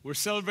We're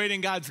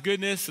celebrating God's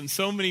goodness in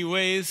so many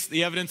ways,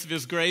 the evidence of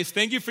His grace.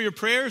 Thank you for your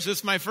prayers. This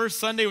is my first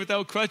Sunday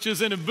without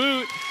crutches and a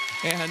boot,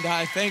 and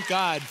I thank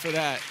God for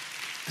that.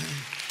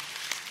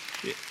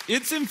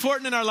 It's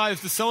important in our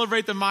lives to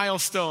celebrate the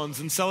milestones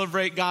and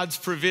celebrate God's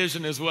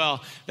provision as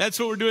well. That's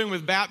what we're doing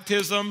with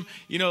baptism.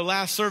 You know,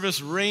 last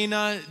service,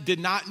 Raina did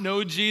not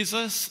know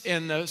Jesus,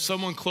 and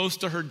someone close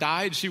to her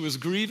died. She was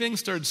grieving,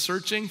 started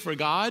searching for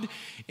God,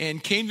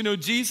 and came to know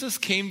Jesus,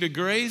 came to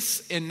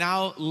grace, and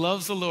now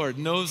loves the Lord,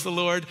 knows the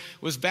Lord,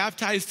 was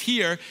baptized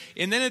here.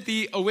 And then at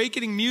the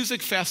Awakening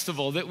Music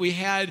Festival that we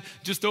had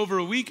just over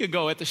a week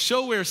ago at the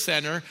Showware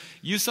Center,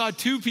 you saw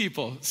two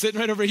people sitting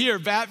right over here,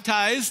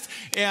 baptized,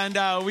 and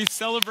we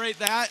celebrate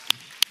that.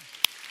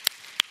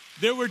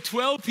 There were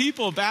 12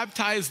 people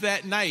baptized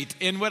that night.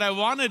 And what I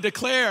want to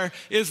declare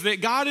is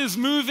that God is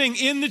moving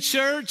in the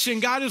church,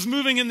 and God is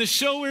moving in the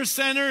Showware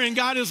Center, and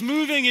God is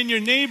moving in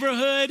your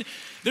neighborhood.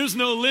 There's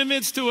no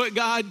limits to what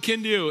God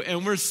can do.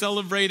 And we're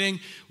celebrating.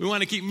 We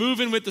want to keep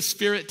moving with the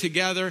Spirit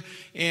together.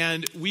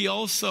 And we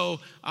also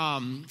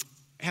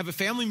have a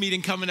family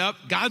meeting coming up.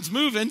 God's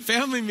moving,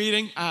 family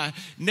meeting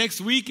next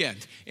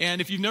weekend.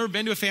 And if you've never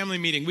been to a family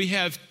meeting, we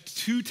have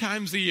 2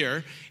 times a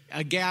year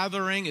a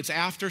gathering. It's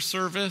after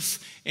service,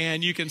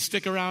 and you can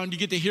stick around. You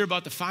get to hear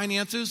about the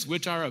finances,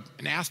 which are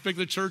an aspect of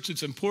the church.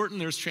 It's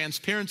important. There's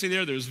transparency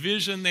there. There's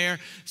vision there.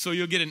 So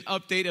you'll get an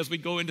update as we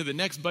go into the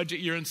next budget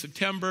year in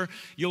September.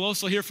 You'll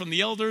also hear from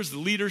the elders, the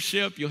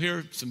leadership. You'll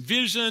hear some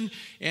vision,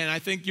 and I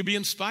think you'll be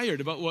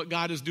inspired about what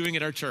God is doing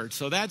at our church.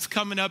 So that's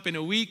coming up in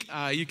a week.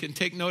 You can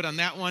take note on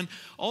that one.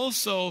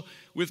 Also,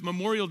 with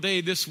Memorial Day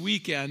this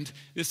weekend,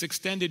 this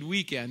extended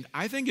weekend,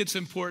 I think it's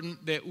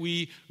important that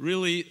we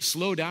really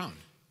slow down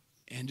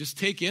and just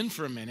take in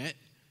for a minute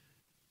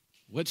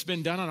what's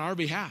been done on our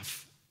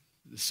behalf.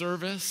 The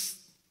service,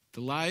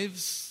 the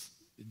lives,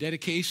 the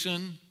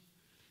dedication,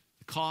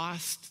 the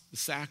cost, the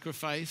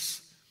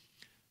sacrifice,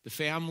 the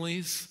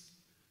families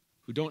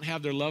who don't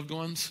have their loved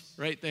ones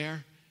right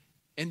there.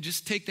 And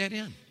just take that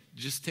in.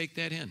 Just take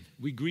that in.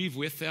 We grieve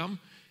with them,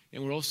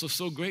 and we're also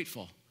so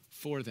grateful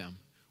for them.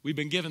 We've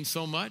been given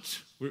so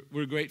much.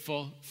 We're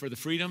grateful for the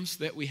freedoms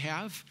that we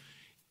have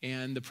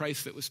and the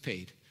price that was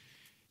paid.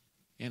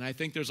 And I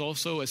think there's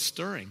also a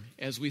stirring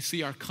as we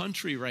see our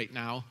country right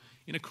now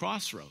in a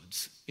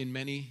crossroads in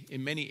many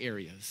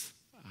areas.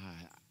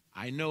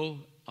 I know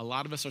a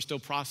lot of us are still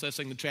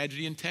processing the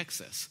tragedy in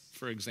Texas,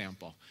 for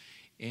example,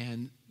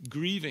 and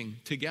grieving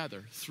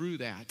together through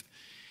that.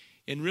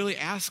 And really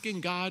asking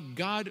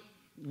God,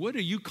 what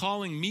are you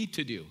calling me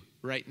to do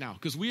right now?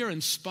 Because we are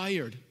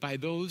inspired by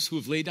those who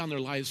have laid down their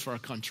lives for our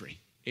country.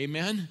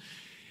 Amen?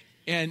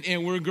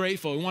 And we're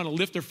grateful. We want to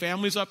lift their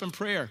families up in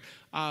prayer.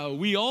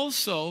 We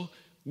also,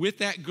 with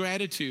that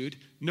gratitude,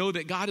 know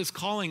that God is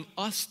calling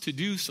us to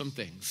do some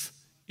things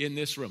in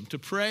this room, to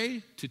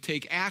pray, to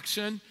take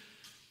action,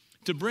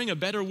 to bring a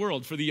better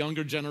world for the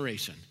younger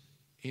generation.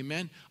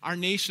 Amen? Our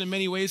nation in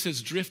many ways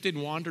has drifted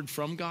and wandered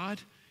from God,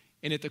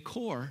 and at the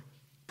core,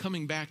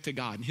 coming back to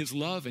God and His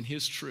love and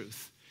His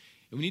truth.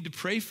 And we need to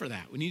pray for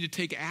that. We need to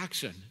take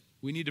action.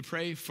 We need to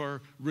pray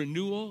for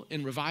renewal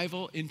and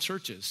revival in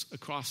churches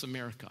across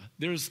America.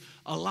 There's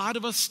a lot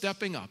of us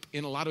stepping up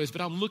in a lot of ways,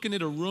 but I'm looking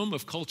at a room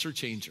of culture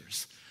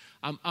changers.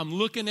 I'm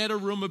looking at a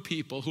room of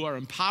people who are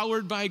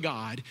empowered by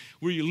God,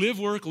 where you live,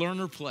 work, learn,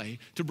 or play,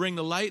 to bring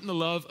the light and the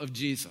love of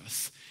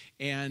Jesus.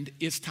 And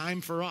it's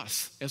time for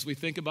us, as we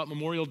think about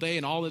Memorial Day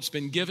and all that's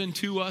been given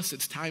to us,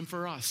 it's time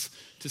for us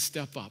to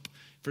step up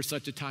for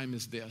such a time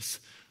as this.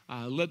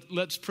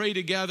 Let's pray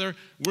together.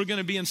 We're going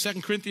to be in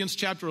 2 Corinthians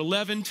chapter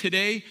 11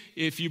 today.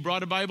 If you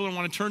brought a Bible and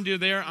want to turn to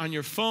there on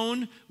your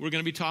phone, we're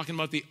going to be talking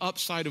about the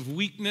upside of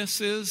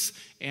weaknesses,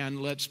 and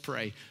let's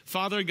pray.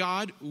 Father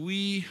God,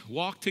 we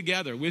walk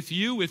together with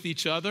you, with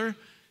each other.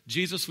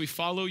 Jesus, we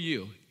follow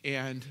you.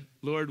 And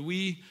Lord,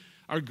 we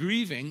are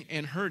grieving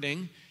and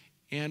hurting,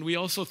 and we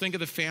also think of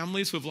the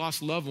families who have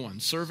lost loved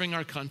ones serving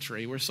our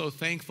country. We're so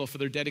thankful for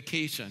their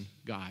dedication,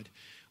 God.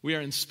 We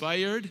are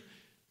inspired.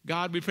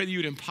 God, we pray that you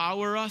would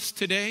empower us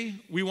today.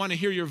 We want to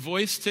hear your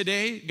voice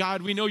today.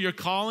 God, we know you're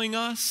calling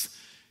us.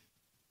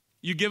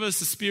 You give us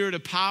the spirit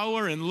of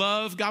power and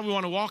love. God, we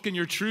want to walk in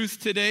your truth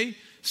today.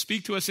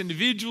 Speak to us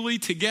individually,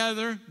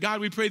 together.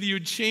 God, we pray that you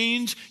would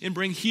change and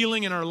bring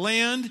healing in our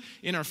land,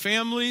 in our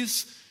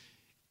families.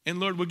 And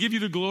Lord, we'll give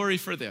you the glory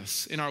for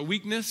this. In our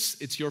weakness,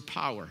 it's your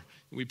power.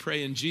 And we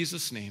pray in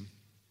Jesus' name,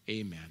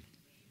 amen.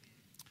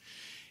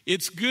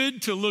 It's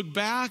good to look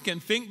back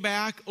and think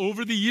back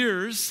over the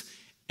years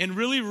and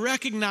really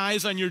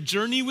recognize on your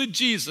journey with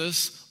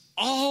Jesus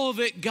all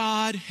that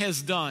God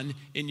has done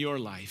in your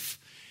life.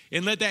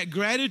 And let that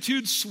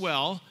gratitude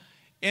swell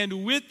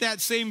And with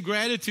that same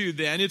gratitude,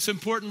 then, it's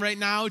important right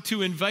now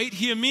to invite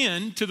him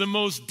in to the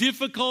most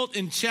difficult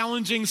and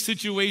challenging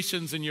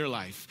situations in your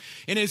life.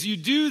 And as you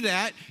do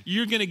that,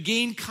 you're going to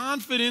gain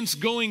confidence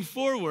going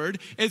forward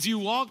as you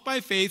walk by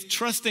faith,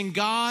 trusting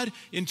God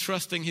and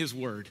trusting his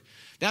word.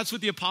 That's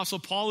what the Apostle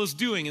Paul is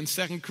doing in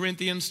 2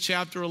 Corinthians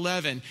chapter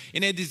 11.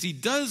 And as he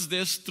does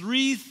this,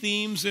 three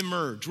themes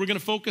emerge. We're going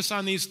to focus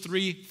on these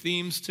three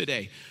themes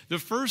today. The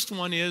first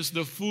one is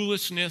the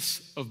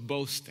foolishness of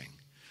boasting.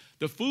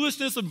 The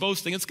foolishness of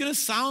boasting. It's going to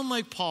sound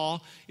like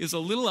Paul is a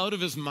little out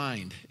of his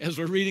mind as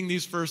we're reading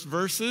these first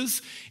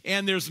verses,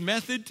 and there's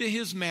method to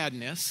his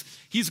madness.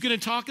 He's going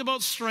to talk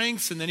about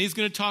strengths, and then he's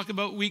going to talk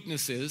about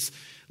weaknesses.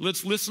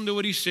 Let's listen to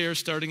what he shares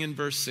starting in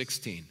verse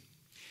 16.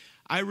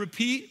 I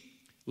repeat,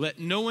 let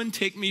no one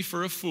take me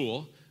for a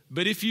fool,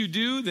 but if you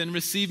do, then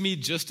receive me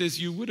just as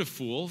you would a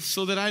fool,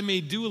 so that I may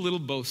do a little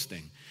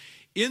boasting.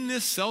 In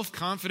this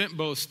self-confident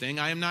boasting,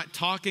 I am not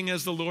talking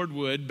as the Lord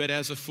would, but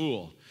as a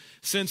fool.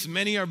 Since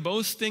many are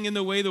boasting in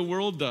the way the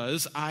world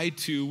does, I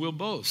too will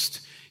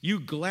boast. You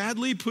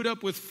gladly put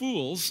up with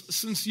fools,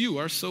 since you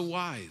are so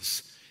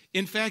wise.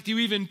 In fact, you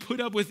even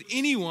put up with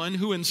anyone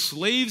who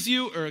enslaves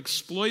you or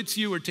exploits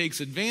you or takes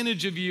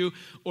advantage of you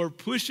or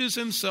pushes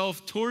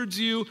himself towards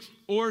you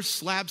or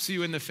slaps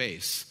you in the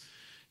face.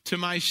 To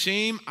my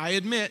shame, I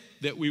admit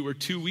that we were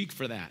too weak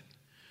for that.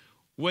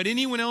 What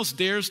anyone else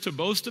dares to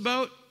boast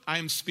about, I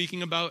am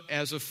speaking about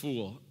as a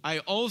fool. I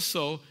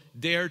also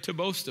dare to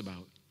boast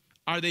about.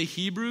 Are they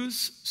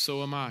Hebrews?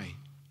 So am I.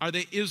 Are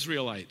they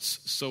Israelites?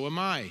 So am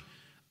I.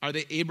 Are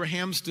they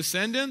Abraham's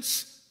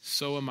descendants?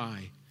 So am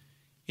I.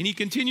 And he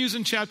continues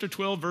in chapter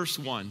 12, verse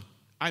 1.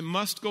 I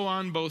must go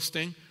on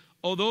boasting.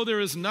 Although there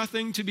is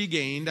nothing to be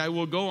gained, I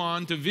will go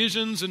on to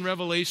visions and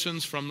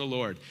revelations from the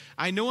Lord.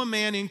 I know a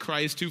man in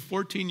Christ who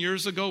 14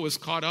 years ago was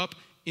caught up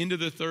into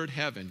the third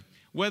heaven.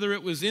 Whether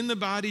it was in the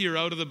body or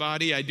out of the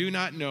body, I do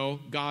not know.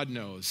 God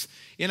knows.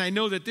 And I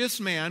know that this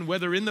man,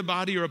 whether in the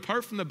body or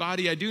apart from the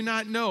body, I do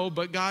not know,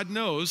 but God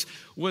knows,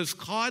 was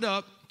caught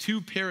up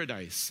to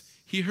paradise.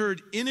 He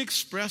heard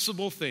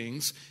inexpressible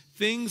things,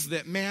 things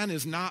that man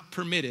is not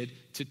permitted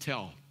to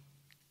tell.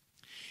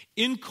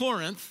 In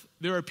Corinth,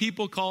 there are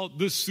people called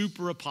the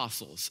super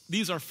apostles.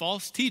 These are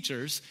false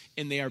teachers,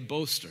 and they are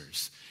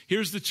boasters.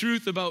 Here's the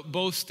truth about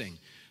boasting.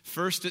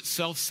 First, it's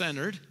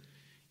self-centered.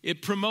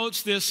 It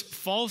promotes this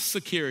false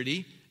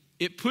security.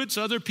 It puts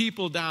other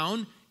people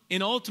down,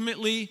 and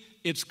ultimately,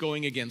 it's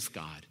going against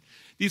God.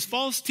 These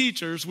false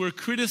teachers were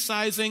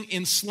criticizing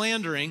and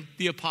slandering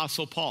the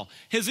Apostle Paul.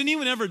 Has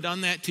anyone ever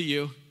done that to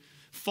you?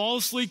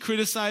 Falsely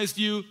criticized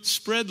you,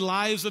 spread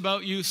lies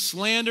about you,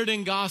 slandered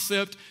and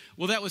gossiped.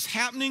 Well, that was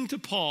happening to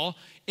Paul,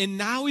 and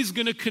now he's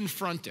going to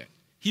confront it.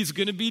 He's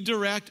going to be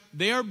direct.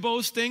 They are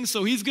boasting,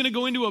 so he's going to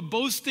go into a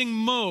boasting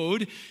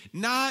mode,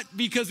 not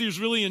because he's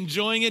really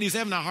enjoying it, he's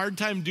having a hard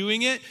time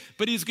doing it,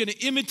 but he's going to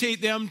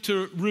imitate them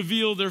to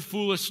reveal their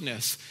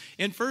foolishness.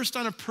 And first,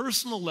 on a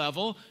personal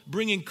level,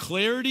 bringing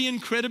clarity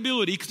and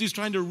credibility, because he's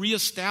trying to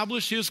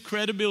reestablish his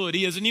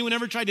credibility. Has anyone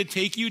ever tried to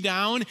take you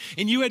down,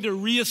 and you had to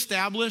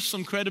reestablish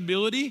some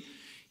credibility?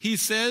 He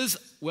says,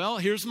 well,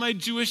 here's my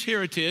Jewish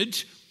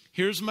heritage,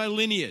 here's my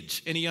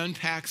lineage, and he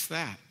unpacks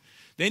that.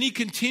 Then he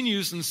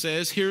continues and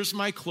says, here's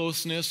my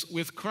closeness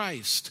with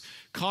Christ,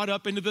 caught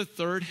up into the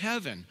third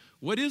heaven.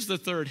 What is the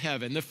third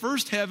heaven? The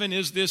first heaven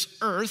is this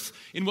earth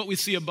in what we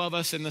see above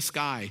us in the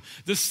sky.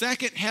 The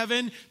second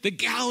heaven, the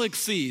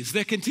galaxies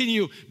that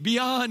continue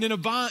beyond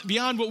and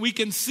beyond what we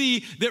can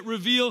see, that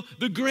reveal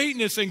the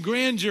greatness and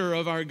grandeur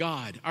of our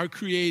God, our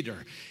Creator.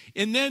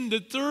 And then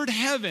the third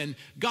heaven,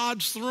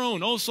 God's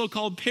throne, also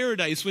called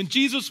paradise. When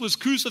Jesus was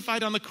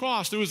crucified on the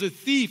cross, there was a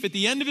thief at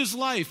the end of his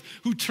life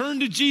who turned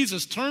to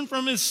Jesus, turned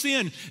from his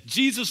sin.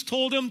 Jesus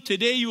told him,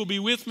 today you will be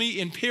with me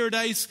in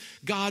paradise,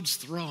 God's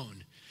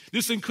throne.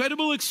 This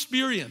incredible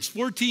experience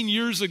 14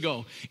 years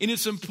ago. And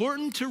it's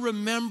important to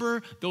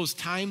remember those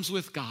times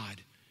with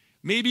God.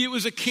 Maybe it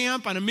was a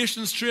camp on a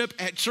missions trip,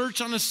 at church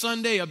on a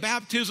Sunday, a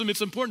baptism.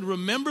 It's important to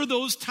remember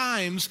those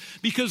times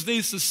because they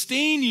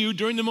sustain you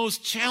during the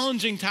most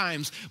challenging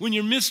times. When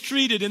you're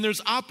mistreated and there's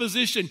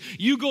opposition,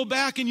 you go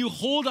back and you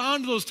hold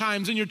on to those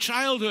times in your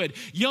childhood.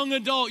 Young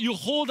adult, you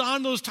hold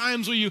on to those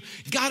times where you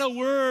got a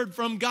word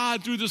from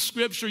God through the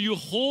scripture. You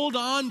hold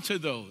on to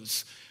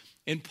those.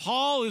 And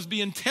Paul is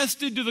being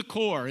tested to the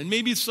core, and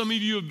maybe some of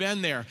you have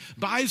been there,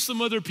 by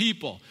some other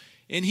people.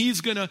 And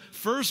he's going to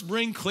first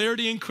bring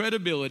clarity and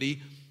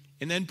credibility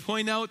and then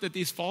point out that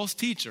these false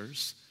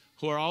teachers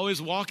who are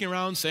always walking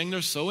around saying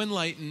they're so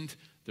enlightened,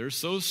 they're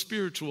so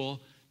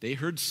spiritual, they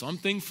heard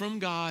something from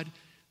God.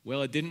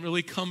 Well, it didn't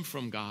really come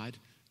from God,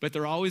 but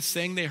they're always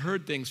saying they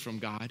heard things from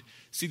God.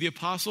 See, the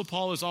Apostle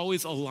Paul is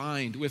always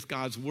aligned with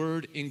God's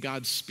word and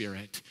God's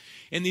spirit.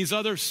 And these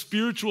other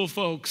spiritual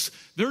folks,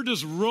 they're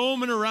just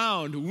roaming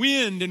around,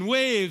 wind and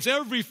waves,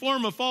 every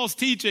form of false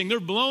teaching. They're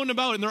blown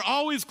about, and they're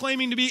always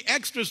claiming to be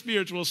extra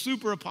spiritual,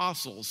 super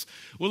apostles.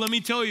 Well, let me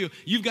tell you,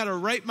 you've got a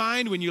right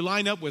mind when you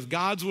line up with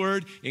God's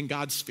word and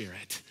God's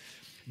spirit.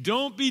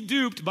 Don't be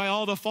duped by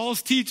all the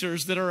false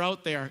teachers that are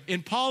out there.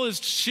 And Paul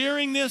is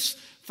sharing this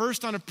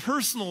first on a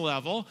personal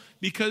level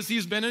because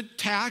he's been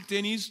attacked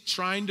and he's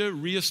trying to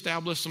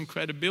reestablish some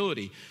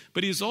credibility.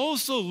 But he's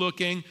also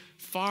looking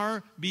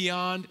far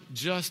beyond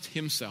just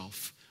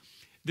himself.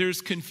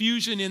 There's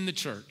confusion in the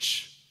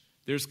church.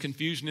 There's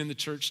confusion in the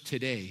church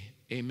today.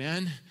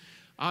 Amen?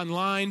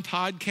 Online,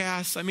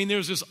 podcasts. I mean,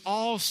 there's just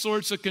all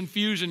sorts of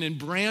confusion and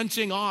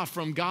branching off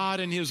from God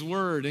and his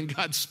word and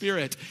God's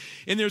spirit.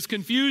 And there's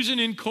confusion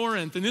in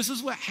Corinth. And this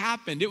is what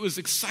happened. It was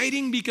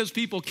exciting because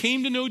people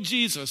came to know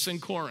Jesus in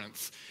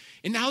Corinth.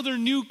 And now they're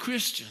new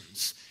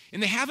Christians.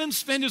 And they haven't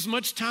spent as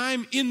much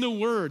time in the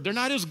word. They're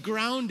not as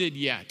grounded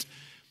yet.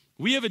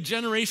 We have a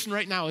generation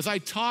right now, as I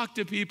talk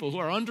to people who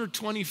are under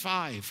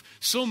 25,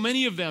 so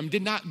many of them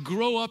did not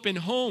grow up in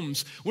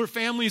homes where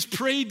families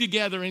prayed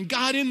together and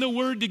got in the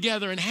word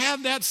together and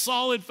have that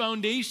solid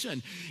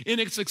foundation.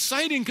 And it's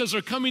exciting because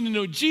they're coming to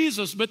know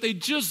Jesus, but they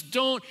just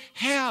don't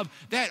have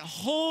that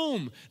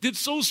home that's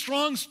so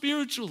strong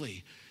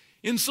spiritually.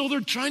 And so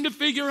they're trying to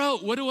figure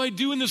out, what do I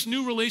do in this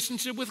new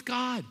relationship with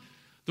God?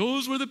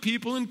 Those were the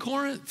people in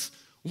Corinth.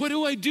 What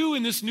do I do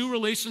in this new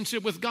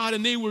relationship with God?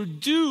 And they were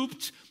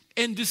duped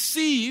and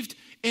deceived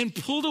and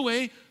pulled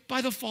away by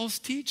the false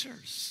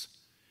teachers.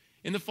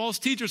 And the false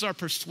teachers are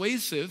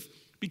persuasive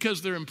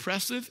because they're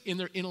impressive and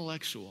they're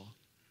intellectual.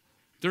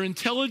 They're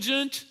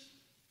intelligent,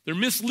 they're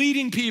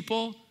misleading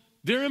people,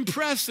 they're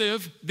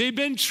impressive, they've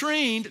been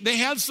trained, they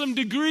have some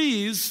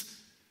degrees,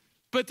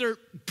 but they're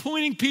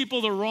pointing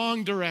people the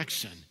wrong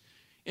direction.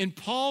 And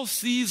Paul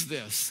sees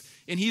this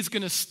and he's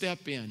going to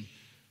step in.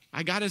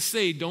 I got to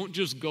say, don't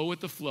just go with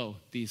the flow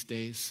these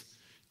days.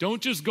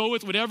 Don't just go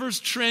with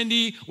whatever's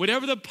trendy,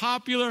 whatever the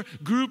popular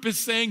group is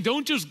saying.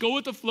 Don't just go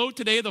with the flow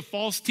today, the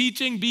false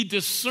teaching. Be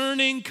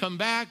discerning. Come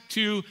back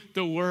to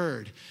the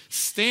word.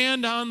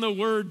 Stand on the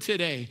word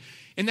today.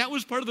 And that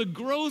was part of the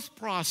growth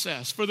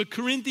process for the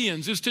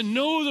Corinthians, is to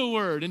know the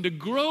word and to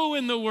grow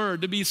in the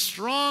word, to be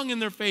strong in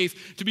their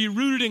faith, to be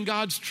rooted in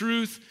God's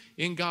truth,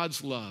 in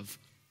God's love.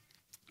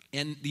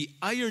 And the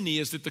irony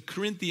is that the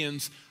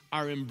Corinthians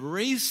are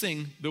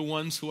embracing the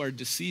ones who are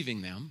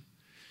deceiving them.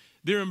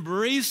 They're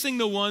embracing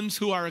the ones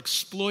who are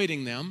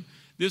exploiting them.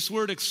 This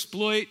word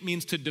exploit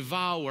means to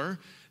devour.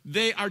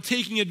 They are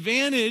taking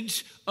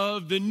advantage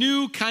of the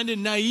new kind of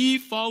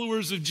naive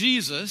followers of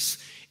Jesus.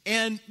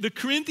 And the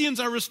Corinthians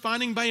are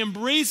responding by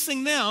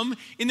embracing them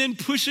and then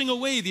pushing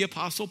away the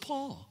Apostle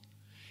Paul.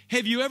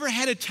 Have you ever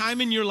had a time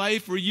in your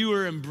life where you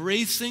are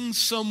embracing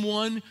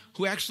someone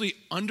who actually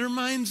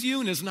undermines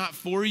you and is not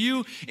for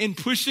you and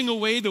pushing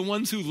away the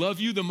ones who love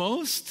you the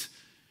most?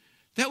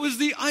 That was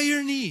the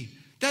irony.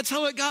 That's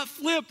how it got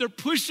flipped. They're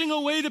pushing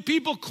away the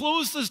people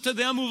closest to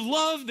them who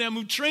love them,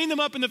 who train them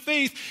up in the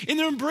faith, and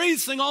they're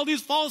embracing all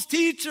these false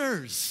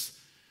teachers.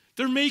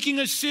 They're making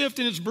a shift,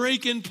 and it's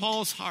breaking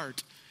Paul's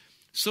heart.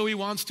 So he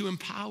wants to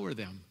empower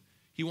them.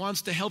 He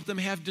wants to help them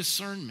have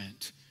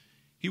discernment.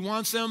 He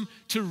wants them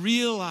to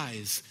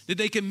realize that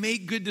they can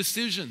make good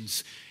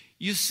decisions.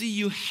 You see,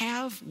 you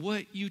have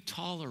what you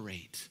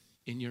tolerate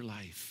in your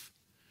life.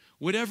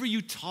 Whatever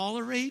you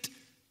tolerate,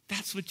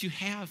 that's what you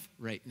have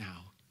right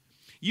now.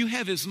 You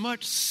have as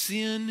much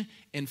sin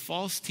and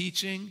false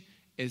teaching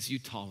as you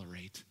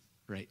tolerate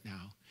right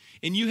now.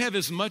 And you have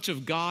as much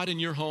of God in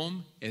your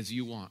home as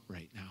you want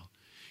right now.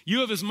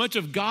 You have as much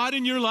of God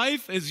in your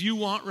life as you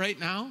want right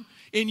now.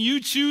 And you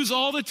choose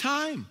all the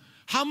time.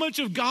 How much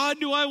of God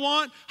do I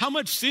want? How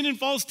much sin and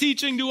false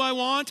teaching do I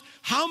want?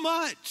 How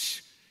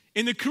much?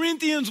 And the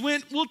Corinthians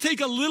went, we'll take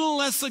a little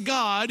less of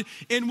God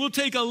and we'll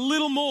take a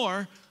little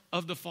more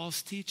of the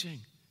false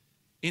teaching.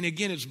 And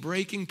again, it's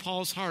breaking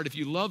Paul's heart. If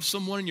you love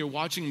someone and you're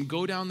watching them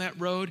go down that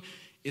road,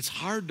 it's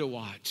hard to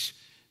watch.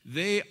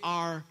 They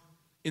are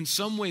in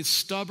some ways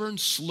stubborn,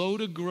 slow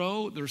to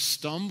grow. They're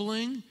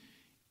stumbling.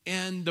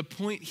 And the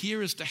point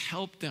here is to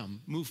help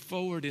them move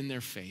forward in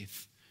their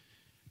faith.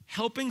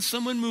 Helping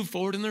someone move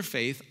forward in their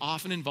faith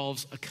often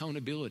involves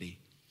accountability.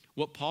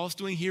 What Paul's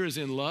doing here is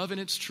in love and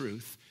it's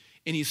truth,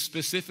 and he's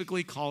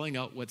specifically calling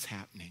out what's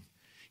happening.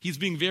 He's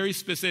being very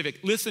specific.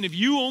 Listen, if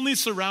you only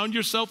surround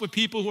yourself with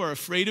people who are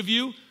afraid of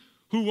you,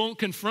 who won't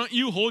confront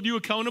you, hold you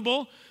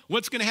accountable,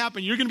 what's going to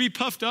happen? You're going to be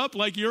puffed up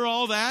like you're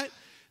all that.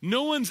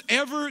 No one's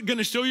ever going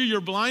to show you your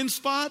blind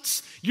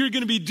spots. You're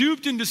going to be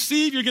duped and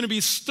deceived. You're going to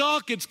be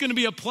stuck. It's going to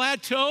be a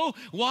plateau.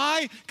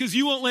 Why? Because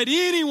you won't let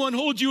anyone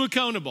hold you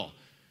accountable.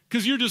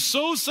 Because you're just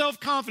so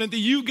self-confident that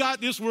you got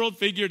this world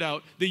figured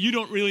out that you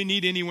don't really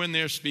need anyone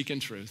there speaking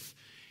truth.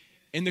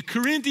 And the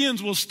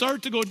Corinthians will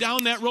start to go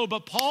down that road,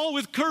 but Paul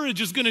with courage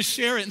is going to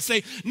share it and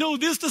say, no,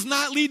 this does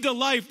not lead to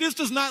life. This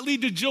does not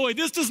lead to joy.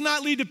 This does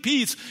not lead to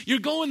peace. You're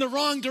going the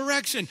wrong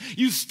direction.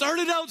 You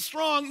started out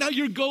strong, now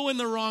you're going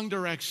the wrong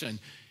direction.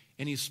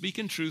 And he's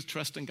speaking truth,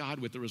 trusting God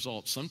with the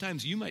results.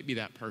 Sometimes you might be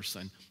that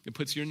person that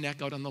puts your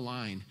neck out on the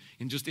line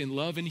and just in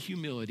love and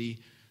humility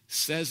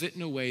says it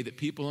in a way that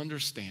people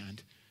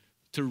understand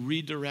to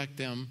redirect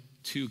them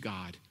to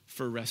God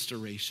for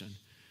restoration.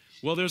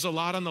 Well, there's a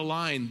lot on the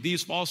line.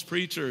 These false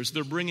preachers,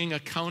 they're bringing a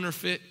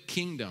counterfeit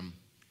kingdom,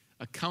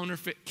 a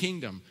counterfeit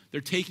kingdom.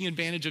 They're taking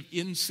advantage of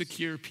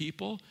insecure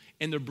people,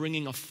 and they're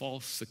bringing a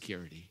false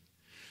security.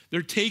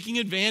 They're taking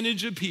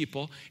advantage of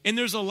people, and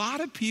there's a lot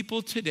of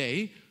people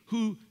today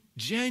who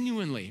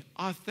genuinely,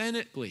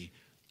 authentically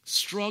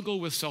struggle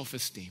with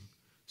self-esteem,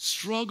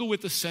 struggle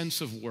with the sense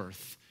of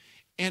worth,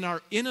 and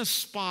are in a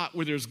spot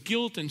where there's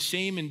guilt and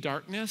shame and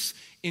darkness,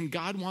 and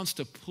God wants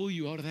to pull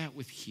you out of that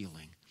with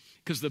healing.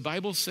 Because the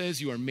Bible says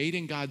you are made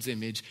in God's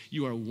image,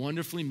 you are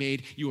wonderfully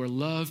made, you are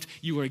loved,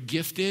 you are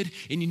gifted,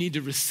 and you need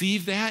to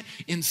receive that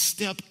and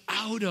step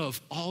out of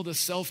all the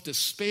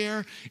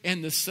self-despair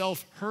and the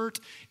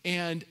self-hurt.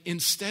 And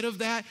instead of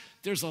that,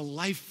 there's a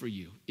life for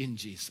you in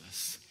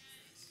Jesus.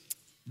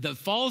 The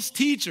false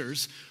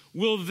teachers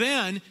will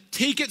then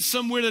take it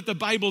somewhere that the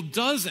Bible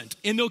doesn't,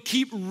 and they'll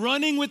keep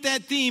running with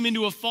that theme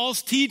into a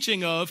false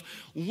teaching of,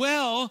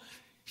 well,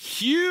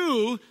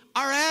 you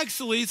are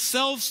actually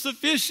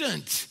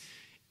self-sufficient.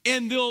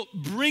 And they'll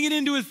bring it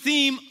into a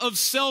theme of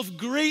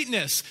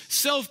self-greatness,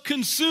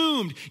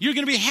 self-consumed. You're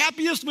going to be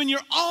happiest when you're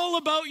all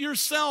about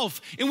yourself.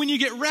 And when you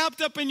get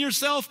wrapped up in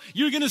yourself,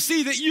 you're going to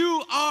see that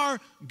you are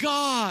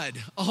God,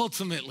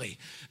 ultimately.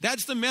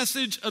 That's the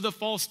message of the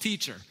false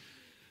teacher.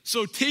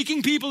 So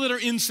taking people that are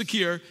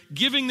insecure,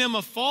 giving them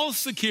a false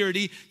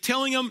security,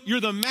 telling them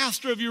you're the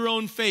master of your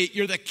own fate,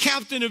 you're the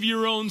captain of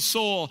your own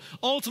soul.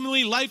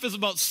 Ultimately, life is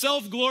about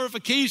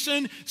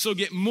self-glorification, so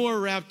get more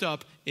wrapped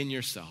up in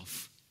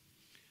yourself.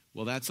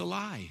 Well, that's a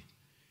lie.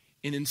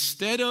 And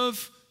instead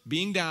of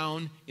being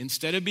down,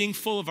 instead of being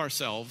full of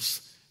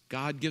ourselves,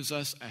 God gives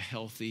us a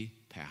healthy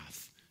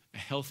path, a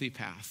healthy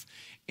path.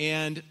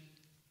 And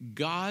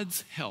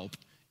God's help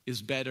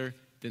is better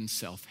than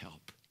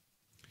self-help.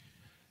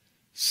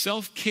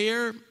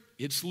 Self-care,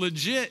 it's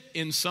legit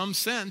in some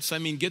sense. I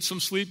mean, get some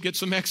sleep, get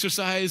some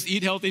exercise,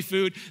 eat healthy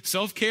food.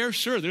 Self-care,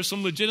 sure, there's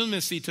some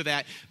legitimacy to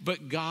that.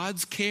 But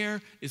God's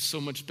care is so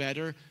much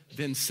better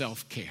than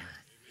self-care.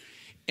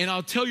 And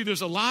I'll tell you,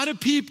 there's a lot of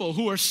people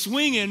who are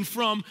swinging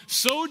from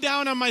so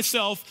down on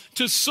myself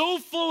to so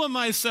full of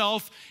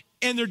myself,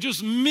 and they're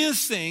just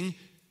missing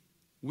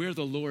where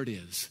the Lord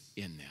is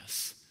in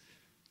this.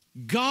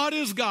 God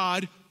is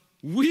God.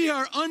 We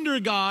are under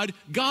God.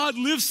 God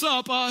lifts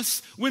up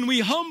us when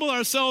we humble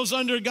ourselves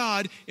under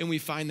God, and we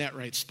find that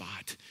right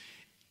spot.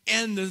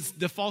 And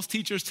the false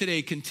teachers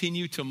today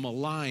continue to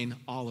malign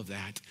all of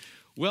that.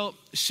 Well,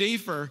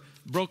 Schaeffer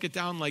broke it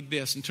down like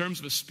this in terms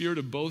of a spirit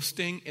of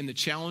boasting and the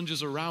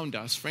challenges around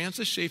us.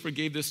 Francis Schaeffer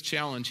gave this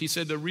challenge. He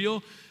said the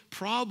real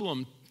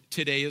problem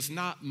today is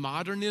not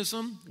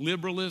modernism,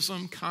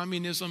 liberalism,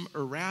 communism,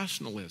 or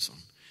rationalism.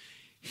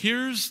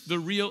 Here's the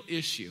real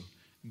issue.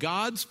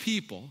 God's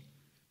people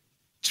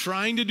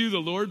trying to do the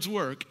Lord's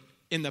work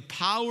in the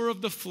power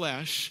of the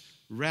flesh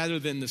rather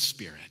than the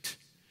Spirit.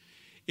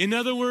 In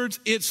other words,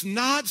 it's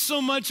not so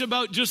much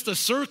about just the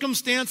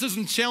circumstances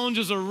and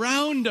challenges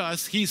around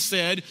us, he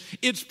said.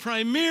 It's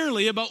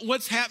primarily about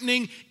what's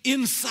happening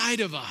inside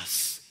of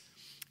us.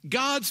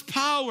 God's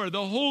power,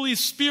 the Holy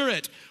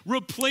Spirit,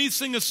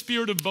 replacing a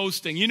spirit of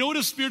boasting. You know what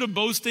a spirit of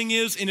boasting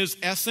is in its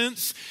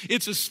essence?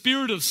 It's a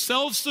spirit of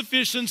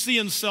self-sufficiency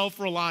and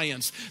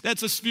self-reliance.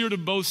 That's a spirit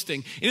of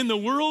boasting. And in the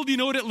world, you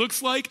know what it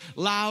looks like?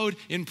 Loud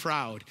and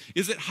proud.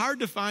 Is it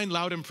hard to find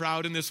loud and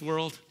proud in this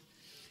world?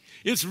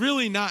 It's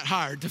really not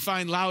hard to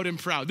find loud and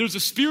proud. There's a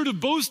spirit of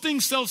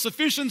boasting,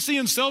 self-sufficiency,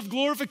 and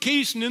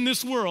self-glorification in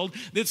this world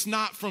that's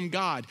not from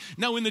God.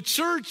 Now, in the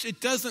church, it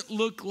doesn't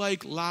look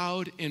like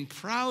loud and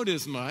proud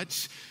as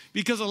much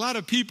because a lot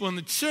of people in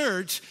the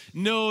church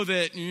know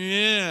that,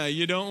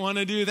 you don't want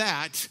to do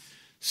that.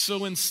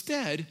 So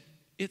instead,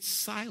 it's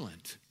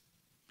silent.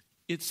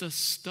 It's a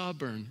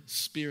stubborn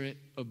spirit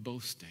of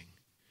boasting.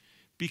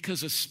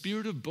 Because a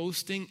spirit of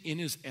boasting in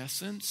his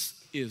essence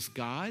is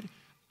God.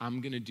 I'm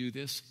going to do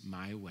this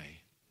my way.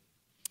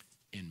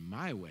 And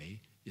my way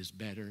is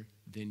better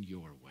than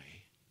your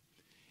way.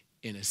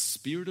 In a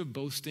spirit of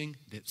boasting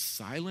that's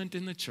silent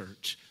in the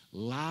church,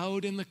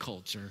 loud in the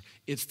culture,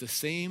 it's the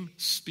same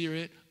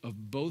spirit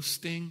of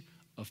boasting,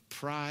 of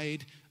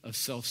pride, of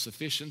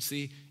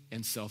self-sufficiency,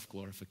 and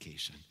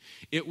self-glorification.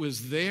 It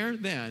was there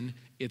then,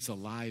 it's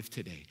alive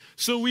today.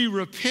 So we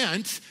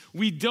repent.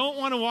 We don't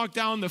want to walk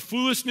down the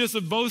foolishness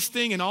of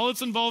boasting and all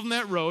that's involved in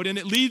that road, and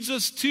it leads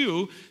us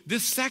to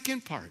this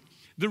second part,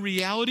 the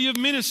reality of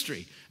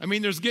ministry. I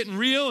mean, there's getting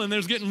real and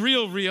there's getting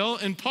real,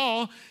 and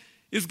Paul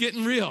is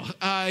getting real.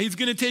 He's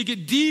going to take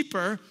it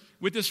deeper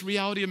with this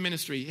reality of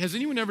ministry. Has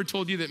anyone ever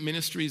told you that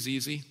ministry is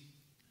easy?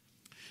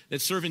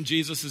 That serving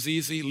Jesus is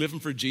easy, living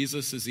for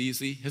Jesus is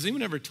easy? Has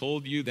anyone ever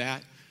told you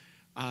that?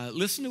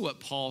 Listen to what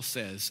Paul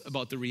says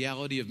about the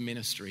reality of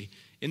ministry.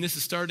 And this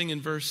is starting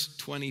in verse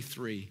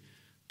 23.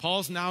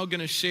 Paul's now going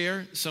to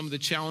share some of the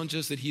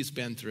challenges that he's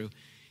been through.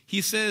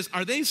 He says,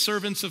 are they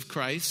servants of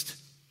Christ?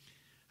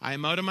 I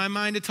am out of my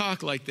mind to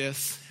talk like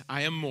this.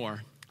 I am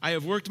more. I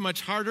have worked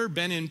much harder,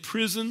 been in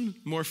prison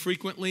more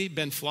frequently,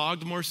 been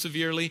flogged more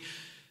severely.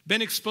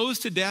 Been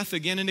exposed to death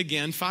again and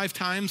again. 5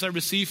 times I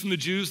received from the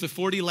Jews the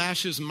 40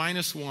 lashes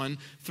minus 1.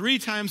 3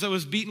 times I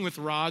was beaten with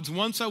rods.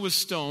 Once I was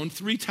stoned.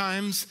 3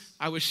 times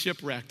I was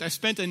shipwrecked. I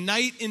spent a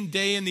night and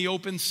day in the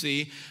open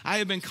sea. I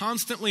have been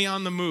constantly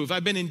on the move.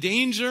 I've been in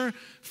danger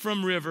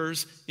from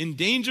rivers, in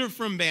danger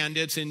from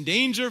bandits, in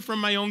danger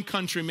from my own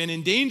countrymen,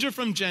 in danger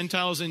from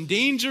Gentiles, in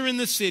danger in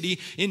the city,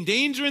 in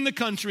danger in the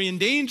country, in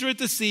danger at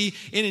the sea,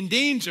 and in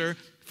danger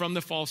from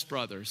the false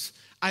brothers.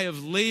 I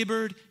have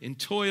labored and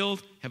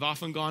toiled, have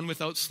often gone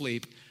without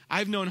sleep.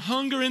 I've known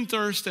hunger and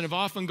thirst and have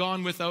often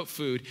gone without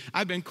food.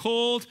 I've been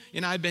cold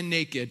and I've been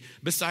naked.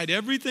 Beside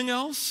everything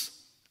else,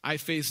 I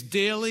face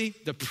daily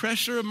the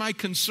pressure of my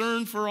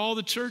concern for all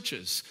the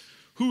churches.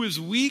 Who is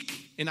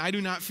weak and I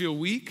do not feel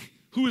weak?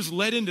 Who is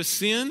led into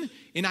sin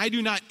and I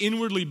do not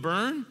inwardly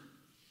burn?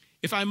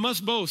 If I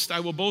must boast,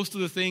 I will boast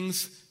of the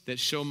things that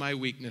show my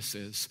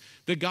weaknesses.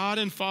 The God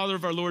and Father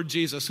of our Lord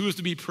Jesus, who is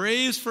to be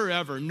praised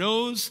forever,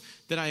 knows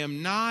that I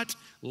am not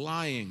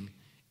lying.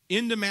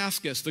 In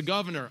Damascus, the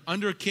governor,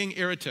 under King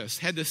Aretas,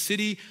 had the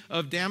city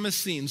of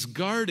Damascenes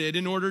guarded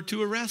in order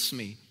to arrest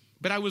me.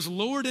 But I was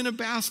lowered in a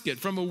basket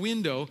from a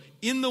window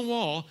in the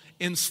wall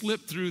and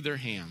slipped through their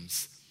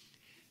hands.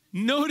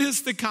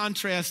 Notice the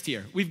contrast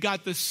here. We've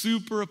got the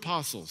super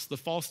apostles, the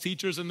false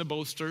teachers and the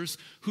boasters,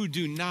 who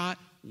do not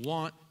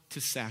want to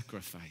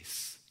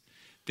sacrifice.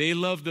 They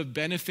love the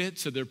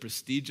benefits of their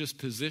prestigious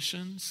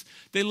positions.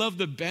 They love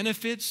the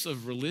benefits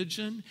of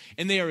religion,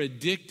 and they are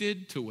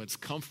addicted to what's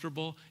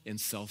comfortable and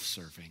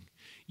self-serving.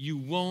 You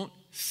won't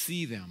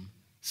see them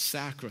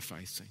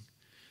sacrificing.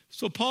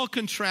 So Paul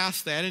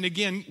contrasts that, and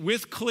again,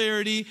 with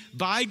clarity,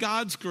 by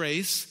God's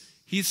grace,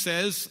 he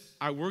says,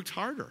 I worked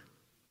harder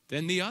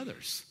than the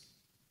others.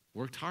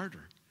 Worked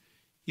harder.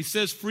 He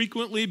says,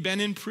 frequently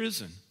been in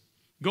prison,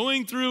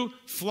 going through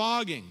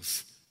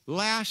floggings,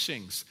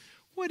 lashings.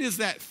 What is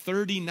that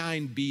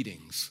 39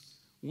 beatings?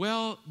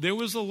 Well, there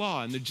was a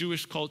law in the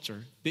Jewish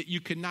culture that you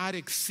could not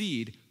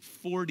exceed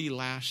 40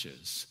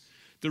 lashes.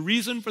 The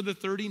reason for the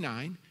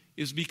 39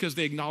 is because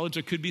they acknowledged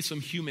there could be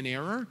some human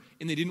error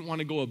and they didn't want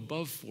to go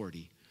above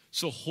 40.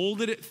 So hold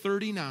it at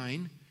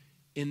 39,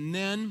 and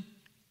then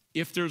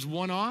if there's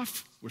one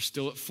off, we're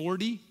still at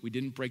 40, we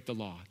didn't break the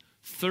law.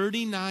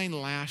 39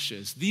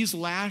 lashes. These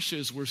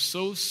lashes were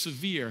so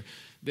severe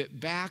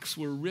that backs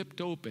were ripped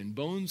open,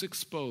 bones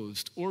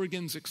exposed,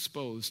 organs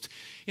exposed.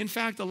 In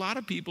fact, a lot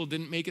of people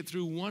didn't make it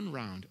through one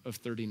round of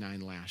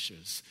 39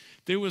 lashes.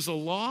 There was a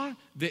law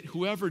that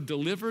whoever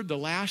delivered the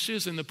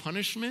lashes and the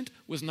punishment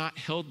was not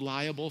held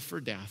liable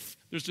for death.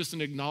 There's just an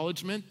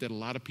acknowledgement that a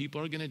lot of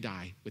people are going to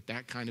die with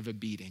that kind of a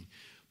beating.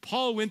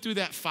 Paul went through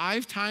that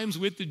 5 times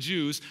with the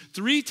Jews,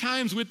 3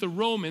 times with the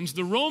Romans.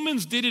 The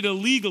Romans did it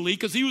illegally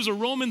because he was a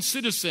Roman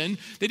citizen.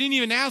 They didn't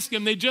even ask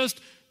him. They just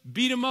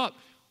beat him up.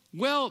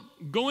 Well,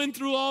 going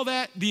through all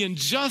that, the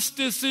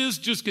injustices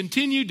just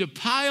continued to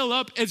pile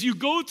up. As you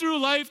go through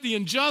life, the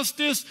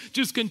injustice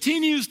just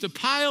continues to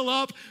pile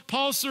up.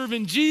 Paul's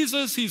serving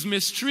Jesus. He's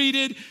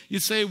mistreated. You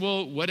say,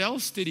 well, what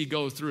else did he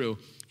go through?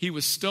 He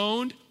was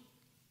stoned.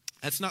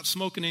 That's not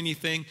smoking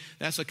anything.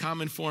 That's a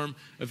common form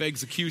of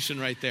execution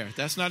right there.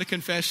 That's not a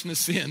confession of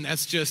sin.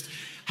 That's just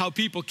how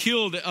people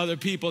killed other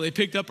people. They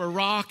picked up a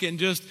rock and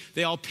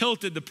they all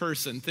pelted the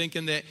person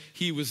thinking that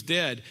he was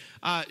dead.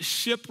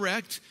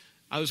 Shipwrecked.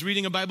 I was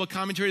reading a Bible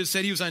commentary that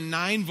said he was on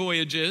 9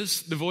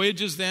 voyages. The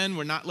voyages then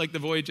were not like the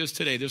voyages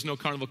today. There's no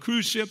Carnival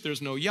cruise ship.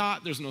 There's no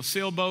yacht. There's no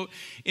sailboat.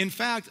 In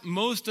fact,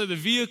 most of the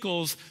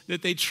vehicles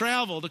that they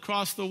traveled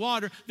across the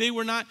water, they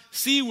were not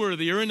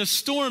seaworthy, or in a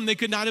storm, they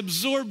could not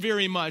absorb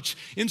very much.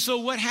 And so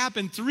what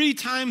happened? 3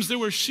 times there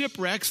were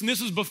shipwrecks, and this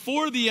is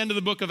before the end of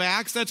the book of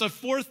Acts. That's a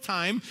 4th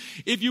time.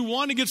 If you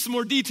want to get some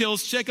more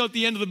details, check out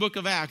the end of the book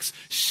of Acts.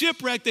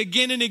 Shipwrecked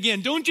again and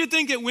again. Don't you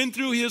think it went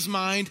through his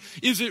mind?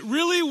 Is it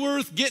really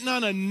worth getting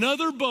on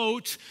another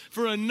boat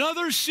for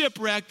another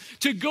shipwreck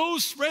to go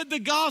spread the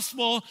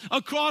gospel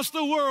across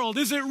the world?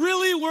 Is it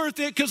really worth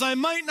it? Because I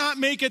might not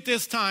make it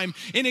this time.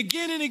 And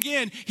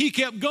again, he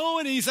kept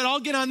going, and he said,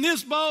 I'll get on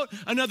this boat,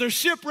 another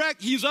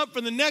shipwreck. He's up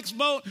for the next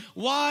boat.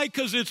 Why?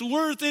 Because it's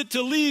worth it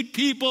to lead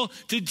people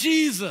to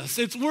Jesus.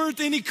 It's worth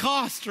any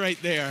cost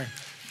right there.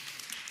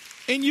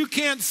 And you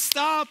can't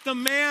stop the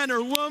man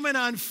or woman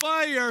on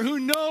fire who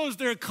knows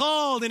they're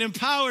called and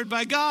empowered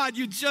by God.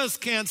 You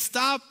just can't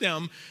stop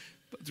them.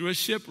 Through a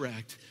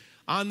shipwreck,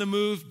 on the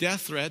move,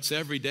 death threats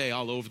every day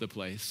all over the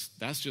place.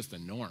 That's just the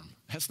norm.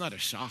 That's not a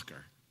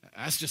shocker.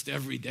 That's just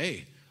every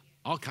day.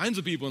 All kinds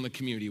of people in the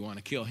community want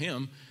to kill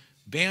him.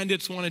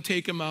 Bandits want to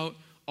take him out,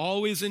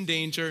 always in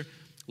danger,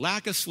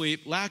 lack of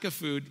sleep, lack of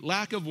food,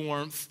 lack of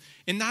warmth.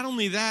 And not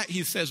only that,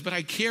 he says, but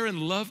I care and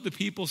love the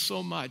people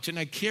so much, and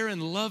I care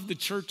and love the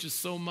churches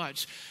so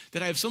much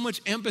that I have so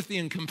much empathy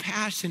and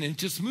compassion, and it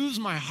just moves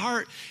my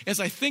heart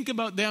as I think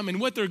about them and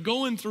what they're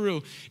going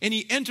through. And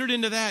he entered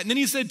into that. And then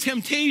he said,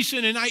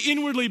 temptation, and I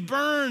inwardly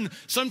burn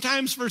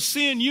sometimes for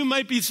sin. You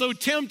might be so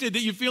tempted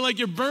that you feel like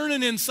you're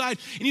burning inside.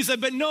 And he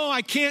said, but no,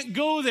 I can't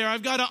go there.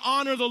 I've got to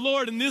honor the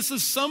Lord. And this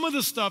is some of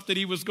the stuff that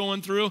he was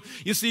going through.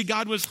 You see,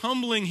 God was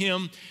humbling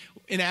him.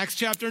 in Acts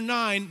chapter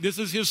 9, this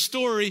is his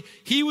story.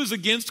 He was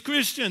against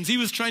Christians. He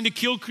was trying to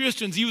kill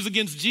Christians. He was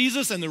against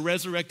Jesus, and the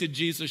resurrected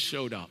Jesus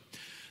showed up.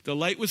 The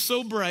light was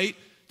so bright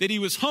that he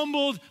was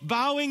humbled,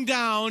 bowing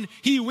down.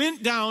 He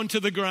went down to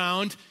the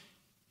ground,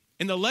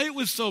 and the light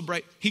was so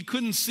bright, he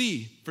couldn't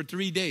see for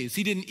 3 days.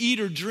 He didn't eat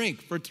or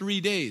drink for 3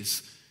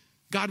 days.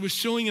 God was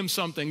showing him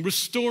something,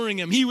 restoring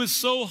him. He was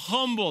so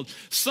humbled.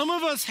 Some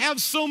of us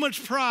have so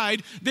much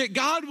pride that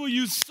God will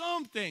use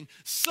something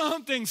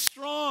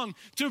strong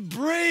to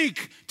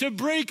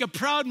break a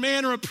proud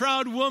man or a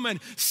proud woman,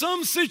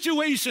 some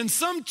situation,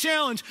 some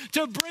challenge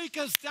to break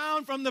us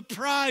down from the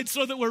pride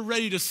so that we're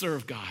ready to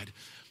serve God.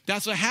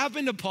 That's what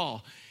happened to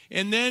Paul.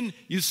 And then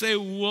you say,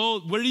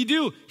 well, what did he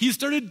do? He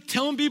started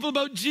telling people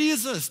about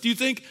Jesus. Do you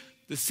think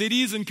the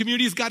cities and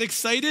communities got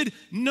excited?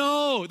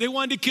 No, they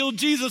wanted to kill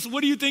Jesus.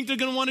 What do you think they're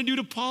going to want to do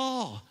to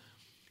Paul?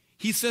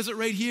 He says it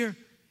right here.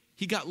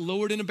 He got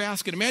lowered in a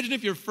basket. Imagine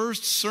if your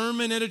first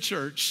sermon at a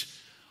church,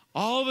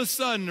 all of a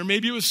sudden, or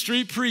maybe it was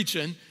street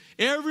preaching,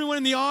 everyone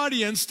in the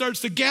audience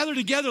starts to gather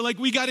together like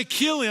we got to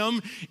kill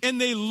him,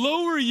 and they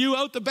lower you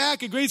out the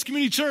back at Grace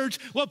Community Church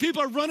while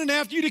people are running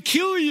after you to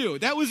kill you.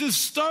 That was his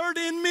start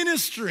in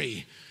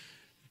ministry.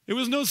 There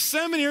was no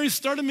seminary,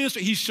 started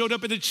ministry. He showed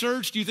up at the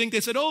church. Do you think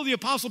they said, oh, the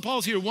Apostle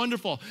Paul's here,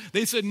 wonderful?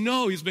 They said,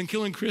 no, he's been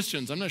killing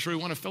Christians. I'm not sure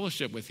we want to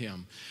fellowship with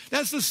him.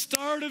 That's the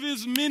start of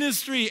his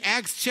ministry,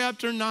 Acts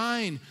chapter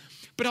 9.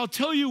 But I'll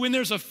tell you, when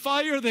there's a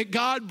fire that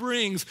God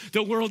brings,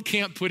 the world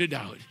can't put it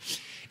out.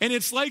 And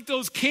it's like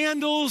those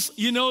candles,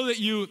 you know, that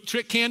you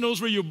trick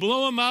candles where you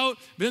blow them out,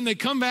 then they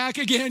come back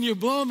again, you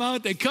blow them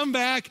out, they come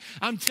back.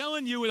 I'm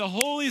telling you, with the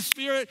Holy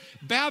Spirit,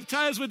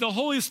 baptized with the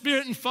Holy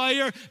Spirit and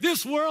fire,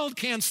 this world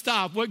can't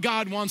stop what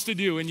God wants to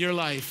do in your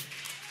life.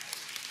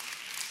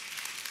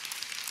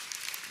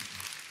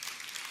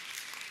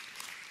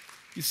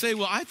 You say,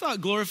 well, I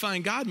thought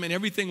glorifying God meant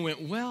everything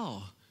went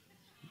well.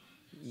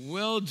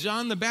 Well,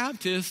 John the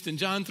Baptist in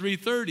John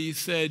 3:30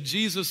 said,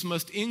 Jesus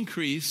must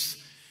increase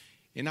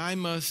and I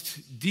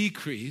must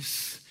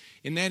decrease.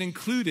 And that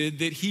included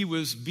that he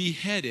was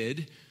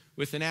beheaded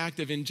with an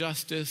act of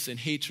injustice and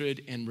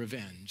hatred and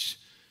revenge.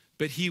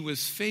 But he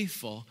was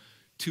faithful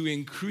to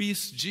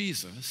increase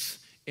Jesus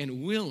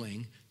and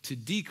willing to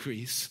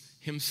decrease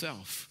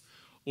himself.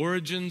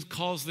 Origen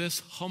calls this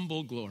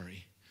humble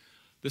glory.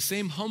 The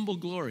same humble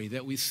glory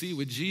that we see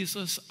with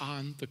Jesus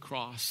on the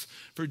cross.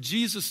 For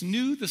Jesus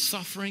knew the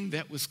suffering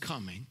that was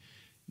coming,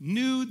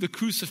 knew the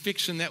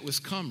crucifixion that was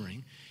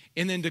coming,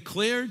 and then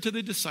declared to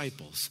the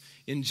disciples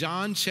in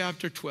John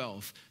chapter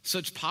 12,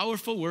 such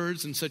powerful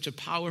words and such a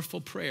powerful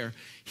prayer.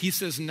 He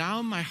says,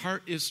 now my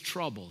heart is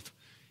troubled.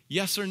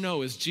 Yes or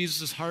no, is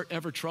Jesus' heart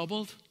ever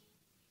troubled?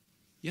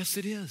 Yes,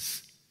 it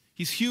is.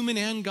 He's human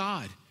and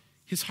God.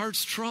 His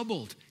heart's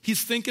troubled.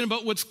 He's thinking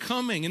about what's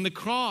coming in the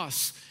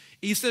cross.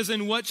 He says,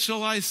 and what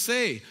shall I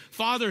say?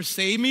 Father,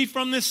 save me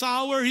from this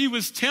hour. He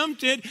was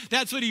tempted.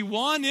 That's what he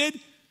wanted,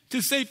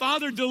 to say,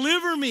 Father,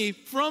 deliver me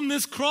from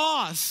this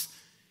cross.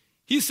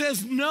 He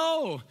says,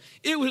 no,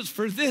 it was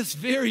for this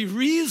very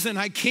reason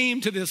I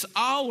came to this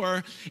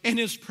hour. And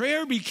his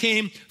prayer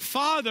became,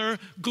 Father,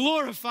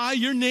 glorify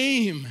your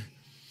name.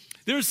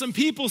 There are some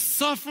people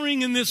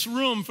suffering in this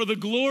room for the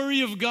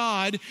glory of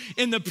God.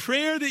 And the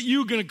prayer that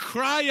you're going to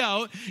cry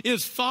out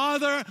is,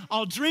 Father,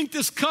 I'll drink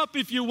this cup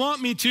if you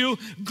want me to.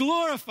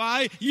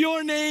 Glorify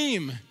your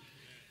name.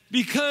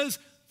 Because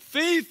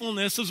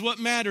faithfulness is what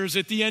matters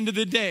at the end of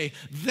the day.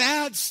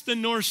 That's the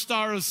North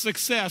Star of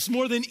success.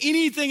 More than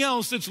anything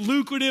else that's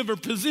lucrative or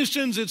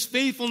positions, it's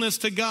faithfulness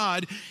to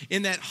God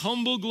in that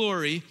humble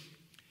glory.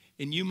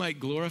 And you might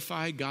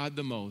glorify God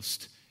the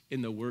most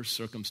in the worst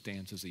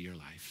circumstances of your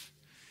life.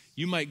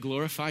 You might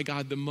glorify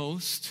God the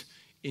most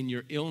in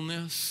your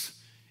illness,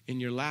 in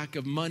your lack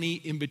of money,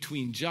 in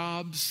between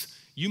jobs.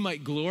 You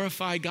might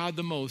glorify God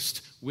the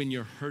most when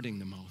you're hurting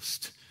the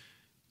most.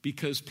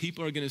 Because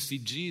people are going to see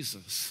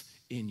Jesus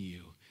in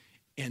you.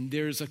 And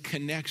there's a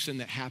connection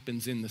that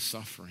happens in the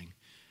suffering.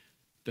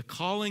 The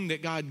calling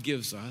that God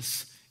gives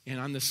us, and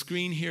on the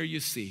screen here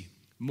you see,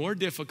 more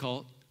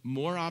difficult,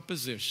 more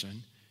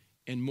opposition,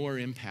 and more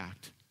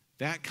impact.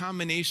 That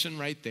combination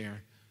right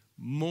there,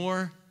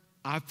 more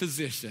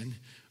opposition,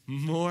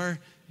 more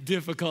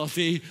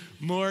difficulty,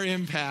 more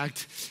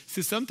impact.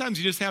 So sometimes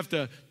you just have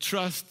to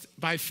trust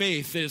by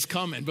faith that it's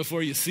coming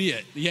before you see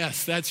it.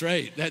 Yes, that's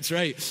right. That's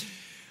right.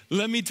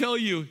 Let me tell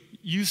you,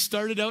 you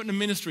started out in a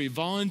ministry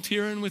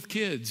volunteering with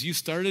kids. You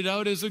started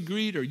out as a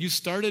greeter. You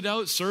started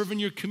out serving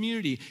your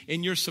community,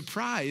 and you're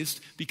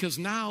surprised because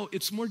now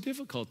it's more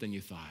difficult than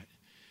you thought.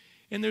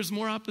 And there's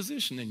more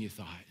opposition than you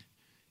thought.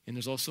 And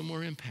there's also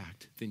more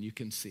impact than you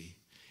can see.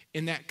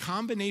 And that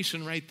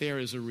combination right there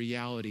is a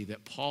reality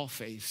that Paul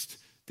faced,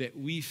 that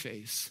we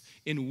face.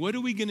 And what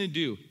are we going to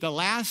do? The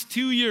last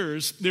 2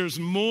 years, there's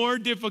more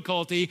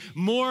difficulty,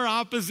 more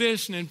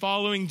opposition in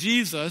following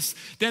Jesus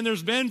than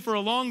there's been for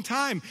a long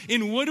time.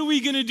 And what are we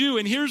going to do?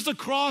 And here's the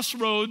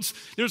crossroads.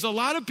 There's a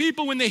lot of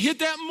people when they hit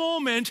that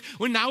moment,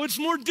 when now it's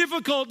more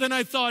difficult than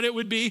I thought it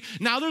would be.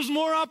 Now there's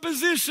more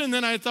opposition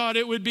than I thought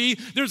it would be.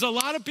 There's a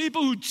lot of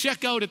people who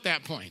check out at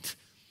that point.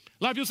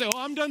 A lot of people say,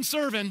 I'm done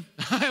serving.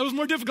 It was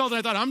more difficult than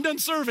I thought. I'm done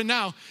serving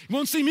now. You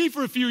won't see me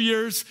for a few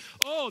years.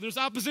 There's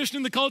opposition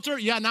in the culture.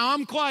 Yeah, now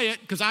I'm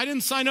quiet because I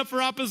didn't sign up for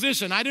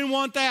opposition. I didn't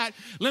want that.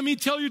 Let me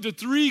tell you, the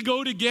three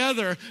go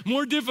together.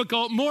 More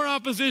difficult, more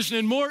opposition,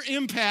 and more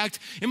impact.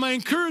 And my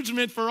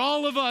encouragement for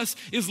all of us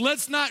is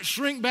let's not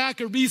shrink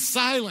back or be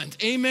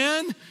silent.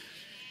 Amen?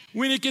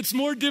 When it gets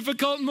more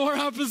difficult and more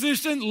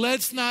opposition,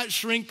 let's not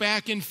shrink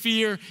back in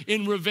fear,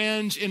 in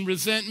revenge, in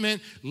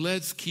resentment.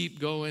 Let's keep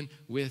going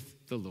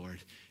with the Lord.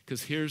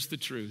 Because here's the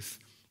truth.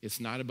 It's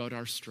not about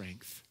our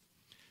strength.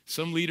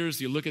 Some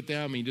leaders, you look at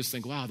them and you just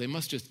think, wow, they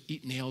must just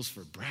eat nails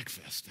for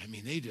breakfast. I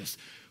mean, they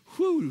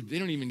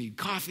don't even need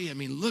coffee. I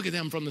mean, look at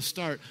them from the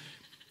start.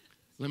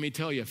 Let me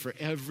tell you, for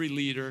every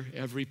leader,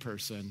 every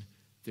person,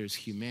 there's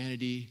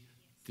humanity,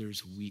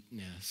 there's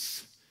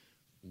weakness.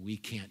 We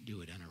can't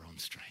do it on our own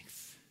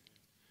strength.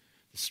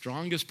 The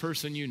strongest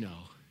person you know,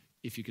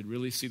 if you could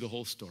really see the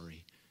whole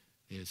story,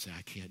 is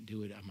I can't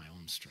do it on my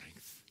own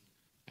strength.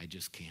 I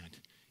just can't.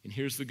 And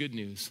here's the good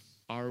news.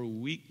 Our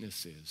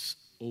weaknesses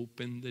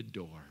open the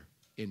door,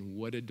 and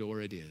what a door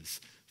it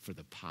is for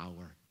the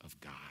power of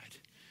God.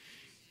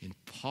 And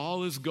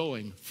Paul is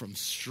going from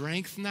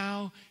strength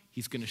now.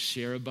 He's going to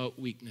share about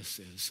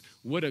weaknesses.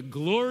 What a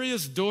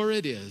glorious door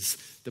it is,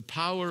 the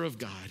power of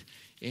God.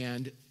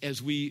 And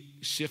as we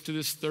shift to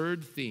this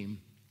third theme,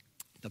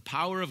 the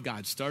power of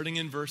God, starting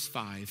in verse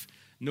 5,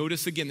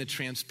 notice again the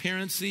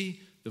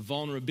transparency, the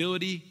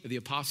vulnerability of the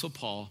Apostle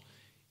Paul,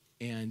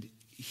 and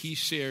he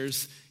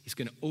shares, he's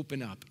going to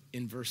open up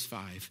in verse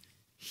 5.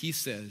 He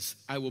says,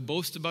 I will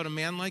boast about a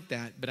man like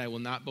that, but I will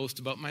not boast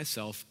about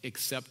myself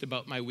except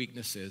about my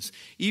weaknesses.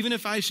 Even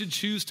if I should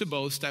choose to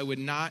boast, I would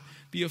not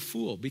be a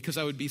fool because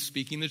I would be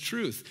speaking the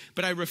truth.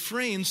 But I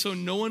refrain so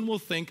no one will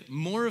think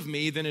more of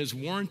me than is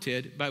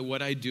warranted by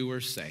what I do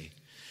or say.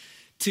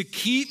 To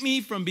keep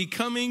me from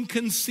becoming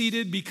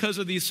conceited because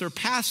of these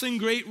surpassing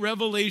great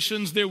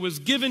revelations, there was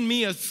given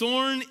me a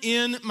thorn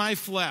in my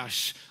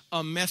flesh,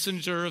 a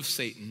messenger of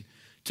Satan,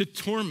 to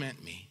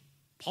torment me.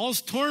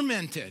 Paul's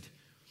tormented.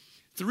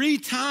 3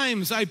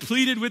 times I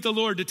pleaded with the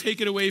Lord to take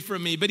it away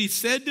from me. But he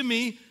said to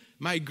me,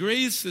 my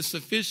grace is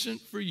sufficient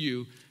for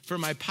you, for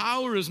my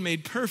power is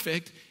made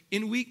perfect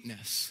in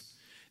weakness.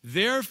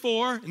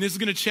 Therefore, and this is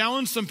going to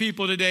challenge some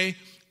people today,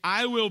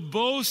 I will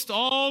boast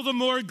all the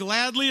more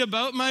gladly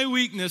about my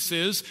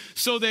weaknesses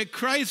so that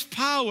Christ's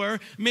power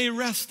may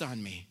rest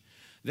on me.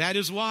 That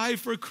is why,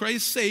 for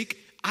Christ's sake,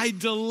 I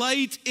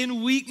delight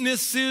in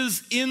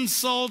weaknesses,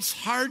 insults,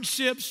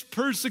 hardships,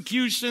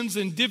 persecutions,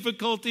 and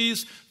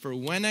difficulties, for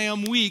when I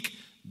am weak,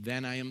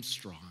 then I am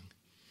strong.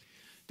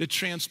 The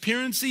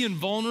transparency and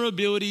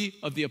vulnerability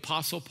of the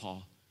Apostle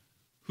Paul,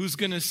 who's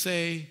going to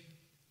say,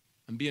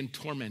 I'm being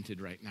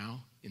tormented right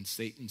now, and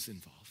Satan's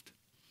involved.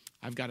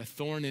 I've got a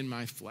thorn in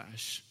my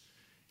flesh.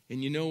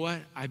 And you know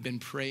what? I've been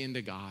praying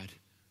to God.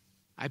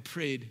 I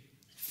prayed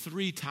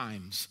 3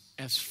 times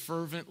as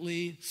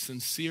fervently,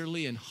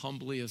 sincerely, and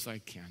humbly as I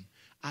can.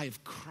 I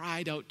have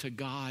cried out to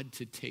God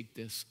to take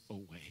this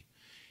away.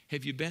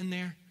 Have you been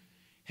there?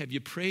 Have you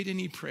prayed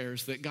any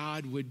prayers that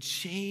God would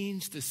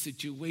change the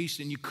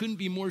situation? You couldn't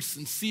be more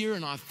sincere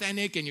and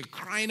authentic, and you're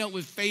crying out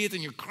with faith,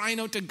 and you're crying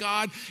out to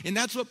God. And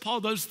that's what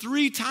Paul does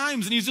 3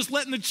 times, and he's just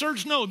letting the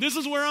church know, this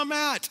is where I'm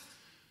at.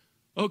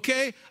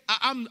 Okay?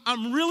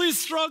 I'm really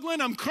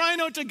struggling. I'm crying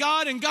out to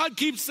God, and God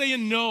keeps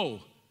saying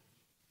no.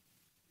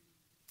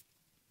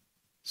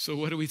 So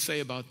what do we say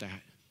about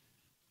that?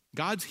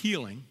 God's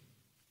healing,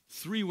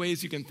 3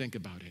 ways you can think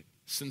about it.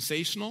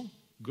 Sensational,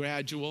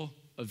 gradual,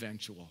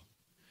 eventual.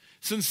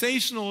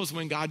 Sensational is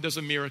when God does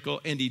a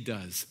miracle, and he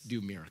does do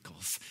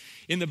miracles.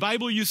 In the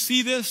Bible, you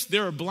see this.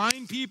 There are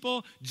blind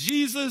people.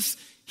 Jesus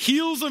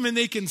heals them, and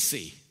they can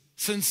see.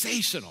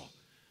 Sensational.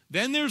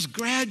 Then there's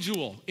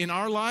gradual in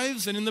our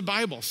lives and in the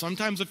Bible.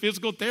 Sometimes a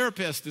physical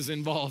therapist is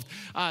involved.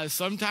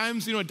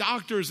 Sometimes, a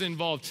doctor is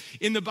involved.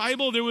 In the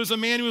Bible, there was a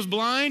man who was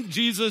blind.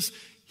 Jesus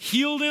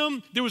healed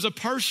him. There was a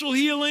partial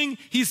healing.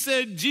 He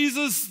said,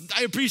 Jesus,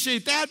 I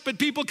appreciate that, but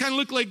people kind of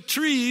look like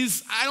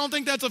trees. I don't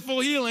think that's a full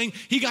healing.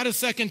 He got a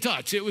second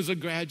touch. It was a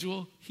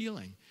gradual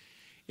healing.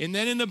 And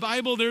then in the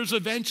Bible, there's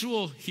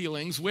eventual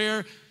healings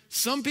where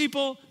some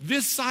people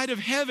this side of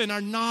heaven are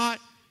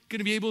not going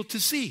to be able to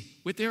see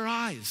with their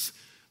eyes.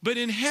 But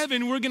in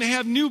heaven, we're going to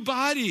have new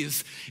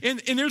bodies.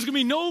 And there's going to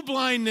be no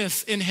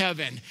blindness in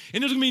heaven.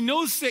 And there's going to be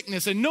no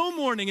sickness and no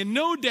mourning and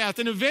no death.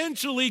 And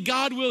eventually,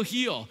 God will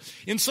heal.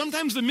 And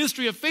sometimes the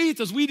mystery of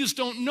faith is we just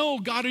don't know,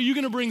 God, are you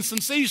going to bring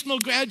sensational,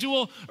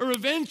 gradual, or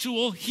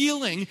eventual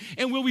healing?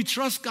 And will we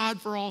trust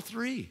God for all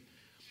 3?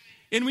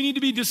 And we need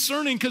to be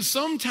discerning because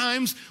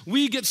sometimes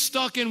we get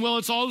stuck in, well,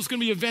 it's all just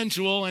going to be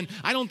eventual. And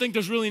I don't think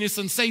there's really any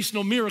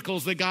sensational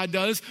miracles that God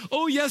does.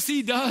 Oh, yes,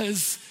 he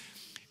does.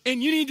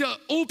 And you need to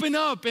open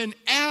up and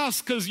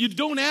ask, because you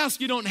don't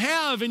ask, you don't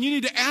have. And you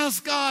need to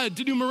ask God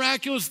to do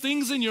miraculous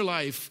things in your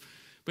life.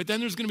 But then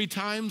there's going to be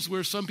times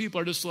where some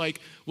people are just like,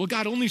 well,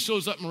 God only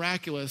shows up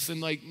miraculous. And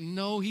like,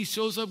 no, he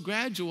shows up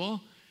gradual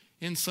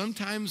and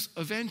sometimes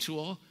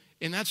eventual.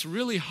 And that's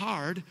really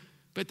hard,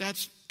 but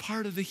that's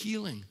part of the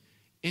healing.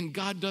 And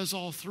God does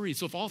all three.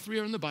 So if all three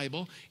are in the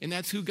Bible, and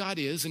that's who God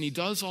is, and he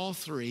does all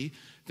three,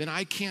 then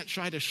I can't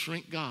try to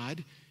shrink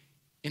God,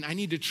 and I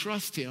need to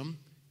trust him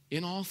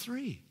in all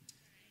three.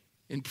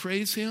 And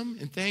praise him,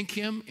 and thank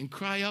him, and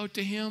cry out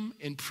to him,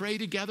 and pray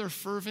together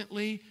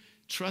fervently,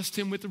 trust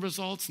him with the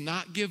results,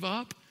 not give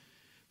up.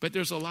 But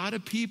there's a lot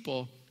of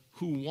people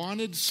who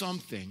wanted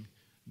something.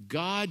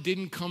 God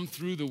didn't come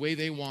through the way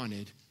they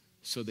wanted,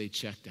 so they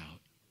checked out.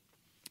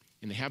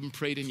 And they haven't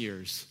prayed in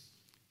years.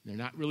 They're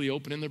not really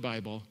opening their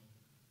Bible.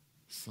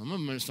 Some of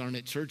them just aren't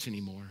at church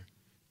anymore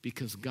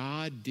because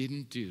God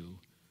didn't do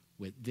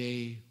what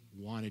they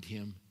wanted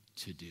him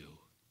to do.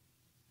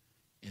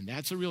 And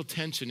that's a real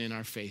tension in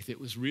our faith. It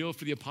was real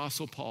for the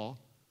Apostle Paul,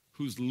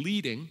 who's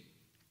leading,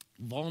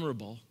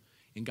 vulnerable,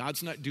 and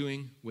God's not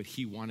doing what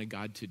he wanted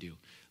God to do.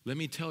 Let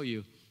me tell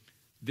you,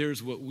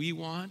 there's what we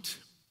want,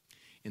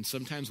 and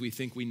sometimes we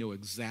think we know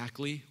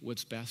exactly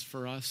what's best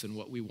for us and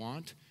what we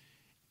want,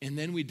 and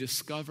then we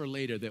discover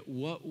later that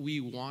what we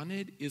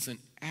wanted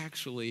isn't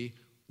actually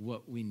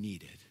what we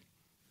needed.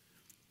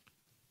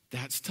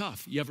 That's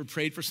tough. You ever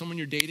prayed for someone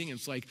you're dating and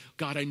it's like,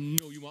 God, I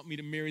know you want me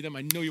to marry them.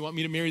 I know you want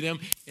me to marry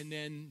them. And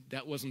then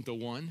that wasn't the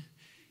one.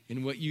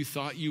 And what you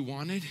thought you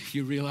wanted,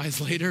 you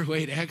realize later,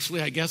 wait,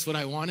 actually, I guess what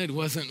I wanted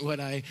wasn't what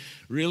I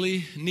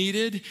really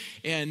needed.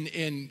 And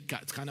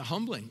it's kind of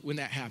humbling when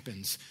that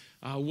happens.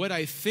 What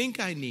I think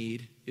I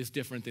need is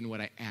different than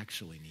what I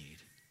actually need.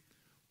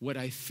 What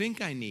I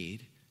think I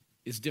need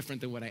is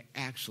different than what I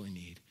actually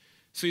need.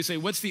 So you say,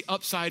 what's the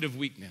upside of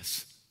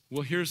weakness?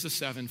 Well, here's the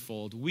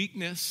sevenfold.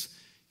 Weakness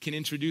can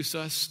introduce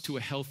us to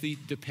a healthy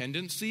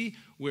dependency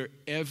where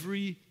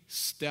every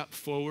step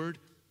forward,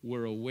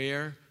 we're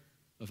aware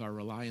of our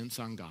reliance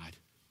on God.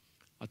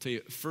 I'll tell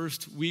you,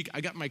 first week,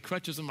 I got my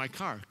crutches in my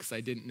car because I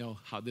didn't know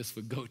how this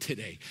would go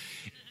today.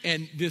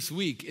 And this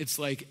week, it's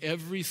like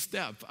every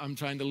step, I'm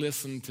trying to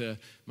listen to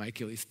my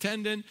Achilles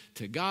tendon,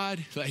 to God.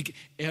 Like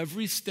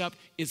every step,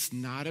 it's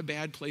not a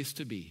bad place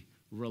to be.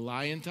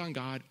 Reliant on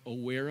God,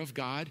 aware of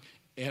God,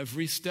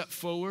 every step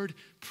forward,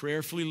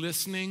 prayerfully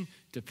listening,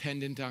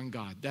 dependent on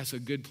God. That's a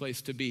good place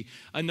to be.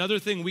 Another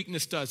thing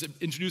weakness does, it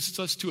introduces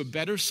us to a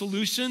better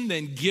solution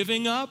than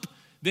giving up,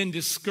 than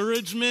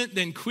discouragement,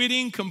 than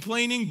quitting,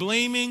 complaining,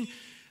 blaming,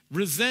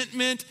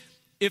 resentment.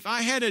 If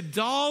I had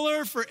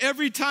 $1 for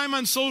every time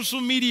on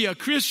social media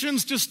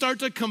Christians just start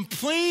to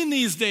complain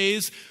these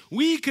days,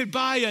 we could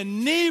buy a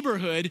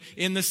neighborhood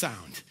in the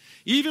Sound.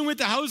 Even with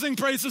the housing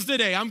prices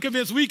today, I'm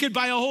convinced we could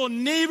buy a whole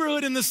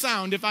neighborhood in the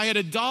Sound if I had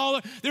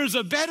 $1. There's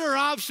a better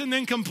option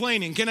than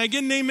complaining. Can I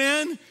get an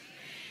amen?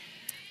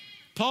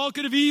 Paul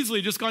could have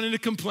easily just gone into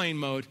complain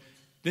mode.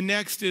 The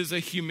next is a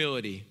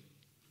humility.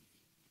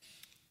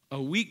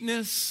 A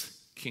weakness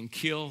can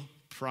kill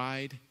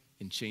pride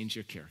and change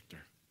your character.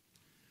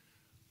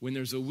 When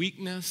there's a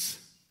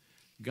weakness,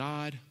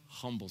 God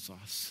humbles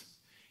us,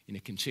 and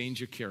it can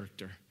change your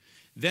character.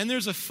 Then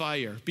there's a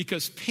fire,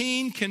 because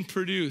pain can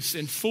produce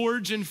and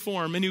forge and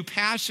form a new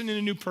passion and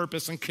a new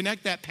purpose and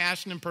connect that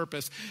passion and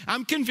purpose.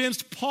 I'm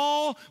convinced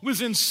Paul was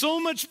in so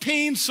much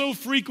pain so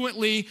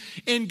frequently,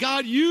 and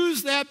God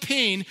used that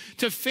pain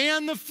to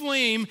fan the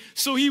flame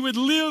so he would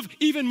live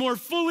even more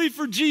fully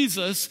for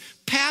Jesus.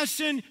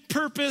 Passion,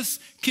 purpose,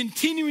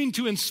 continuing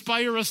to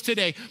inspire us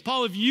today.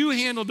 Paul, if you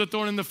handled the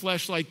thorn in the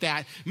flesh like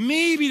that,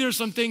 maybe there's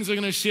some things that are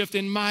going to shift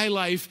in my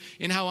life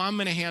and how I'm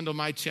going to handle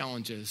my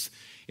challenges.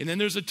 And then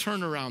there's a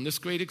turnaround, this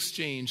great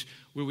exchange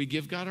where we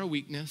give God our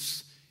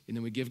weakness, and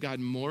then we give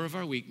God more of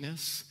our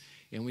weakness,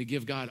 and we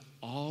give God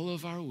all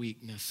of our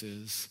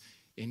weaknesses,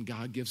 and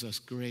God gives us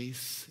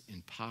grace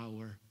and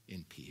power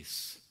and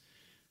peace.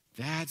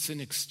 That's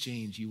an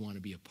exchange you want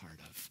to be a part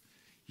of.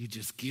 You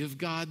just give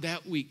God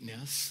that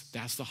weakness.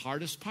 That's the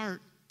hardest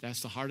part.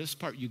 That's the hardest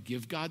part. You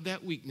give God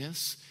that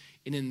weakness,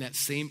 and in that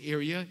same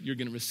area, you're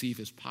going to receive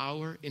his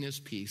power and his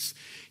peace.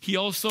 He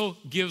also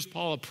gives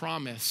Paul a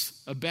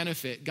promise, a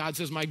benefit. God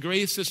says, my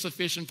grace is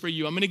sufficient for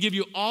you. I'm going to give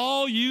you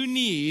all you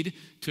need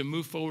to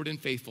move forward in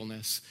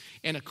faithfulness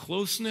and a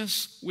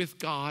closeness with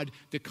God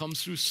that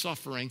comes through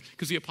suffering.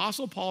 Because the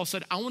Apostle Paul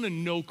said, I want to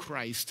know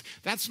Christ.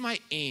 That's my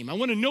aim. I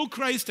want to know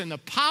Christ and the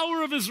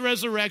power of his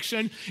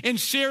resurrection and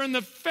share in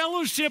the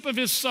fellowship of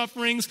his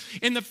sufferings.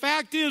 And the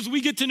fact is, we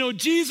get to know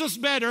Jesus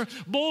better,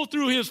 both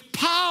through his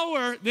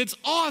power that's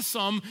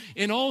awesome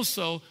and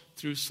also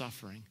through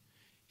suffering.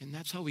 And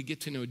that's how we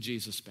get to know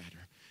Jesus better.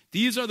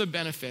 These are the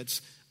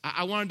benefits.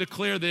 I want to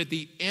declare that at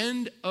the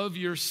end of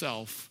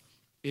yourself,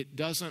 it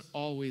doesn't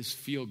always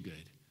feel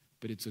good,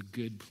 but it's a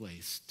good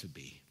place to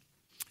be.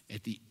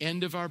 At the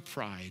end of our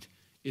pride,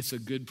 it's a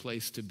good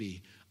place to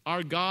be.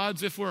 Our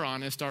gods, if we're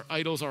honest, our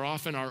idols are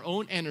often our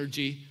own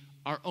energy,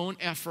 our own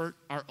effort,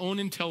 our own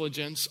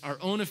intelligence, our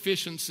own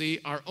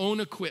efficiency, our own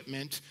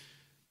equipment.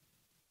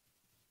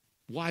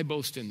 Why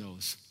boast in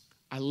those?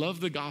 I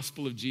love the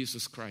gospel of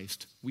Jesus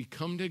Christ. We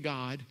come to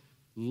God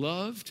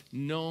loved,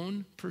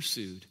 known,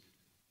 pursued,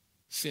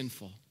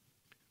 sinful.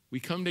 We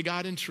come to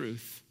God in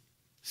truth,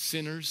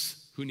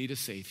 sinners who need a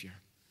Savior.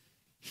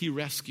 He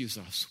rescues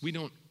us. We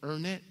don't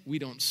earn it. We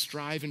don't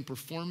strive and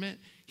perform it.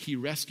 He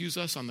rescues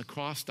us on the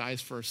cross,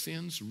 dies for our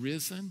sins,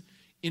 risen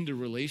into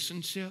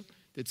relationship.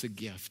 That's a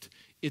gift.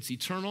 It's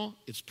eternal,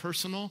 it's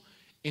personal,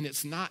 and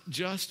it's not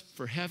just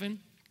for heaven,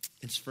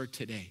 it's for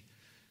today.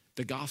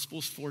 The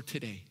gospel's for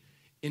today.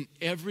 And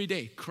every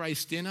day,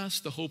 Christ in us,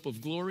 the hope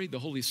of glory, the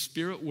Holy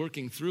Spirit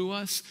working through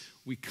us.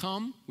 We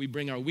come, we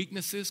bring our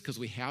weaknesses because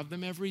we have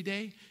them every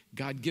day.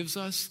 God gives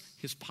us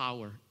his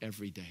power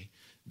every day.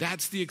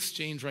 That's the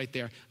exchange right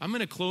there. I'm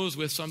going to close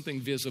with something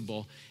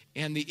visible.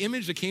 And the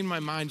image that came to my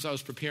mind as I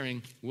was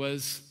preparing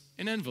was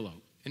an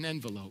envelope.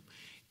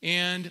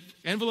 And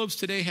envelopes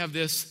today have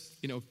this,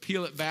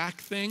 peel it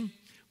back thing,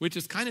 which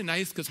is kind of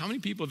nice because how many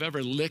people have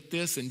ever licked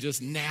this and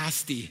just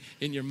nasty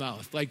in your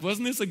mouth? Like,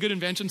 wasn't this a good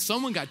invention?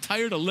 Someone got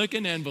tired of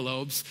licking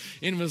envelopes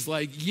and was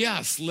like,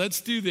 yes,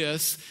 let's do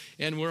this,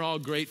 and we're all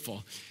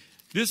grateful.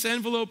 This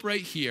envelope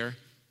right here,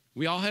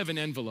 we all have an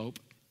envelope,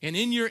 and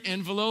in your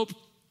envelope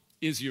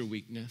is your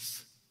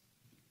weakness.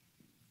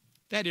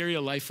 That area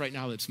of life right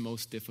now that's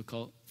most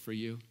difficult for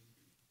you,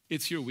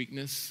 it's your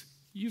weakness.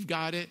 You've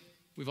got it.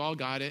 We've all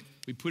got it.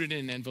 We put it in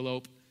an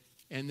envelope,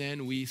 and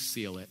then we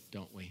seal it,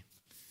 don't we?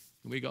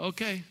 And we go,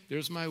 okay,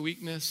 there's my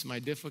weakness, my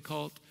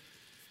difficult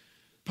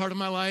part of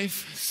my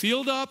life,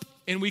 sealed up,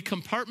 and we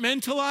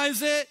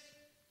compartmentalize it.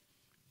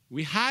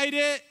 We hide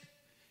it.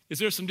 Is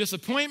there some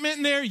disappointment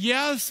in there?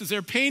 Yes. Is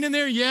there pain in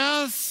there?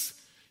 Yes.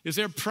 Is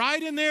there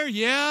pride in there?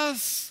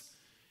 Yes.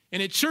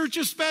 And at church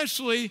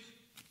especially,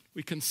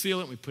 we conceal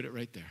it and we put it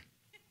right there.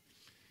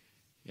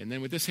 And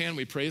then with this hand,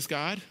 we praise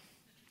God.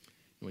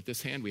 And with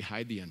this hand, we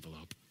hide the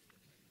envelope.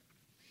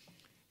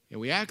 And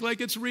we act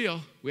like it's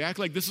real. We act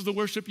like this is the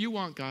worship you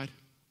want, God.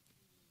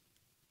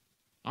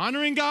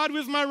 Honoring God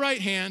with my right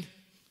hand,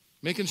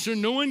 making sure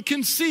no one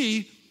can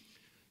see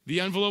the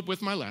envelope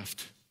with my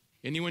left.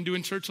 Anyone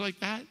doing church like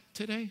that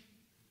today?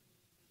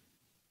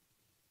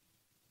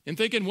 And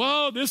thinking,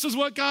 whoa, this is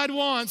what God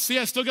wants. See,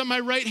 I still got my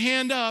right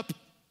hand up.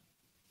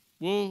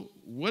 Well,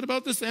 what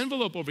about this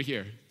envelope over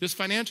here? This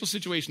financial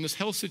situation, this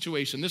health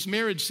situation, this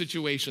marriage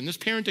situation, this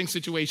parenting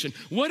situation.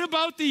 What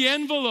about the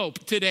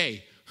envelope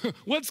today?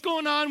 What's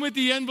going on with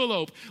the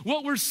envelope?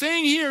 What we're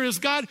saying here is,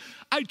 God,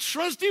 I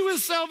trust you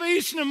with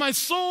salvation in my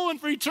soul and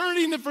for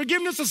eternity and the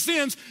forgiveness of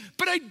sins,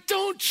 but I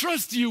don't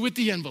trust you with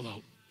the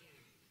envelope.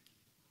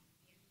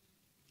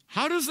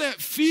 How does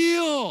that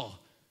feel?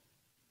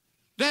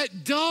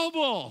 That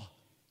double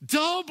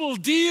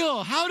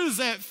deal. How does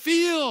that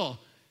feel?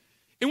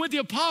 And what the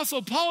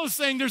Apostle Paul is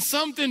saying, there's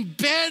something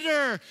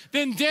better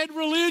than dead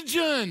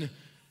religion.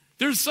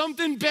 There's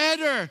something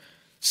better.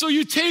 So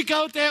you take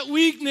out that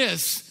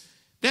weakness,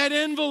 that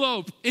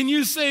envelope, and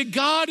you say,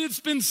 God, it's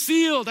been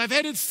sealed. I've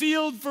had it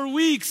sealed for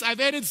weeks. I've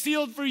had it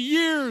sealed for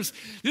years.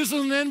 This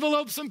is an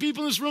envelope some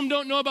people in this room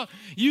don't know about.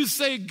 You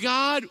say,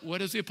 God, what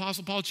does the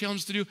Apostle Paul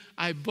challenge to do?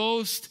 I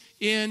boast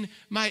in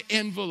my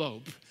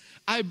envelope.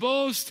 I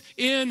boast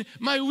in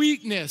my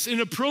weakness. In an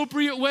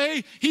appropriate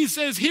way, he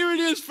says, here it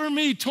is for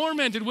me,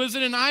 tormented. Was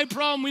it an eye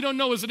problem? We don't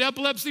know. Was it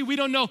epilepsy? We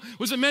don't know.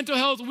 Was it mental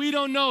health? We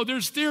don't know.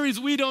 There's theories.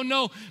 We don't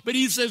know. But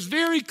he says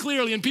very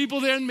clearly, and people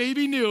then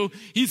maybe knew,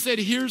 he said,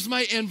 here's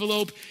my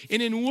envelope.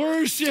 And in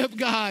worship,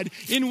 God,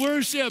 in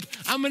worship,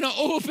 I'm going to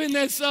open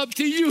this up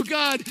to you,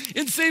 God,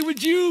 and say,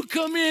 would you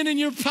come in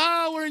your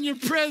power and your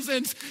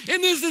presence?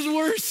 And this is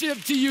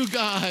worship to you,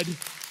 God.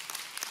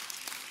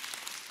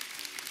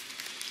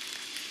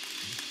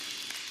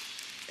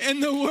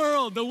 And the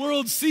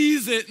world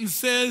sees it and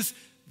says,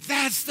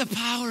 that's the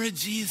power of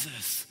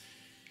Jesus.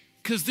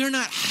 Because they're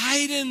not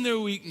hiding their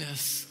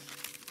weakness.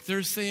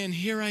 They're saying,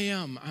 here I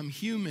am, I'm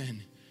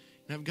human,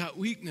 and I've got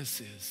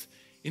weaknesses.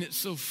 And it's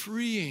so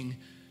freeing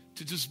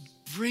to just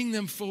bring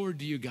them forward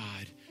to you,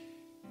 God,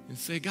 and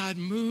say, God,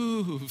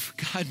 move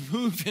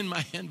in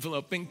my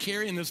envelope. Been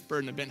carrying this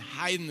burden, I've been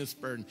hiding this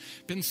burden,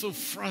 been so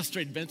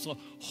frustrated, been so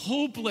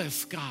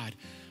hopeless, God.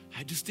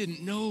 I just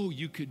didn't know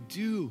you could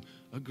do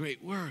a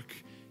great work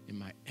in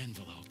my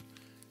envelope.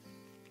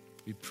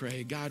 We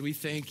pray, God, we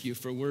thank you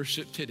for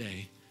worship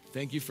today.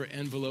 Thank you for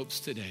envelopes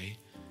today.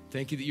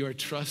 Thank you that you are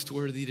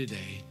trustworthy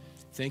today.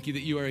 Thank you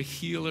that you are a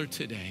healer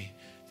today,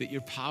 that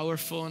you're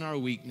powerful in our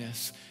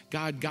weakness.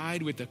 God,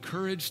 guide with the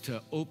courage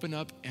to open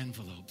up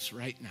envelopes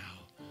right now.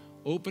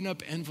 Open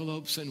up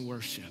envelopes and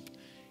worship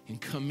and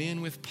come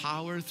in with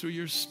power through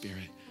your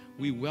Spirit.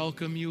 We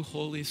welcome you,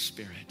 Holy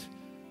Spirit.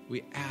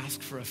 We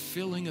ask for a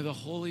filling of the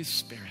Holy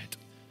Spirit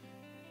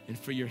and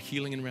for your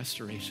healing and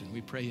restoration.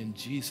 We pray in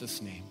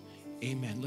Jesus' name. Amen.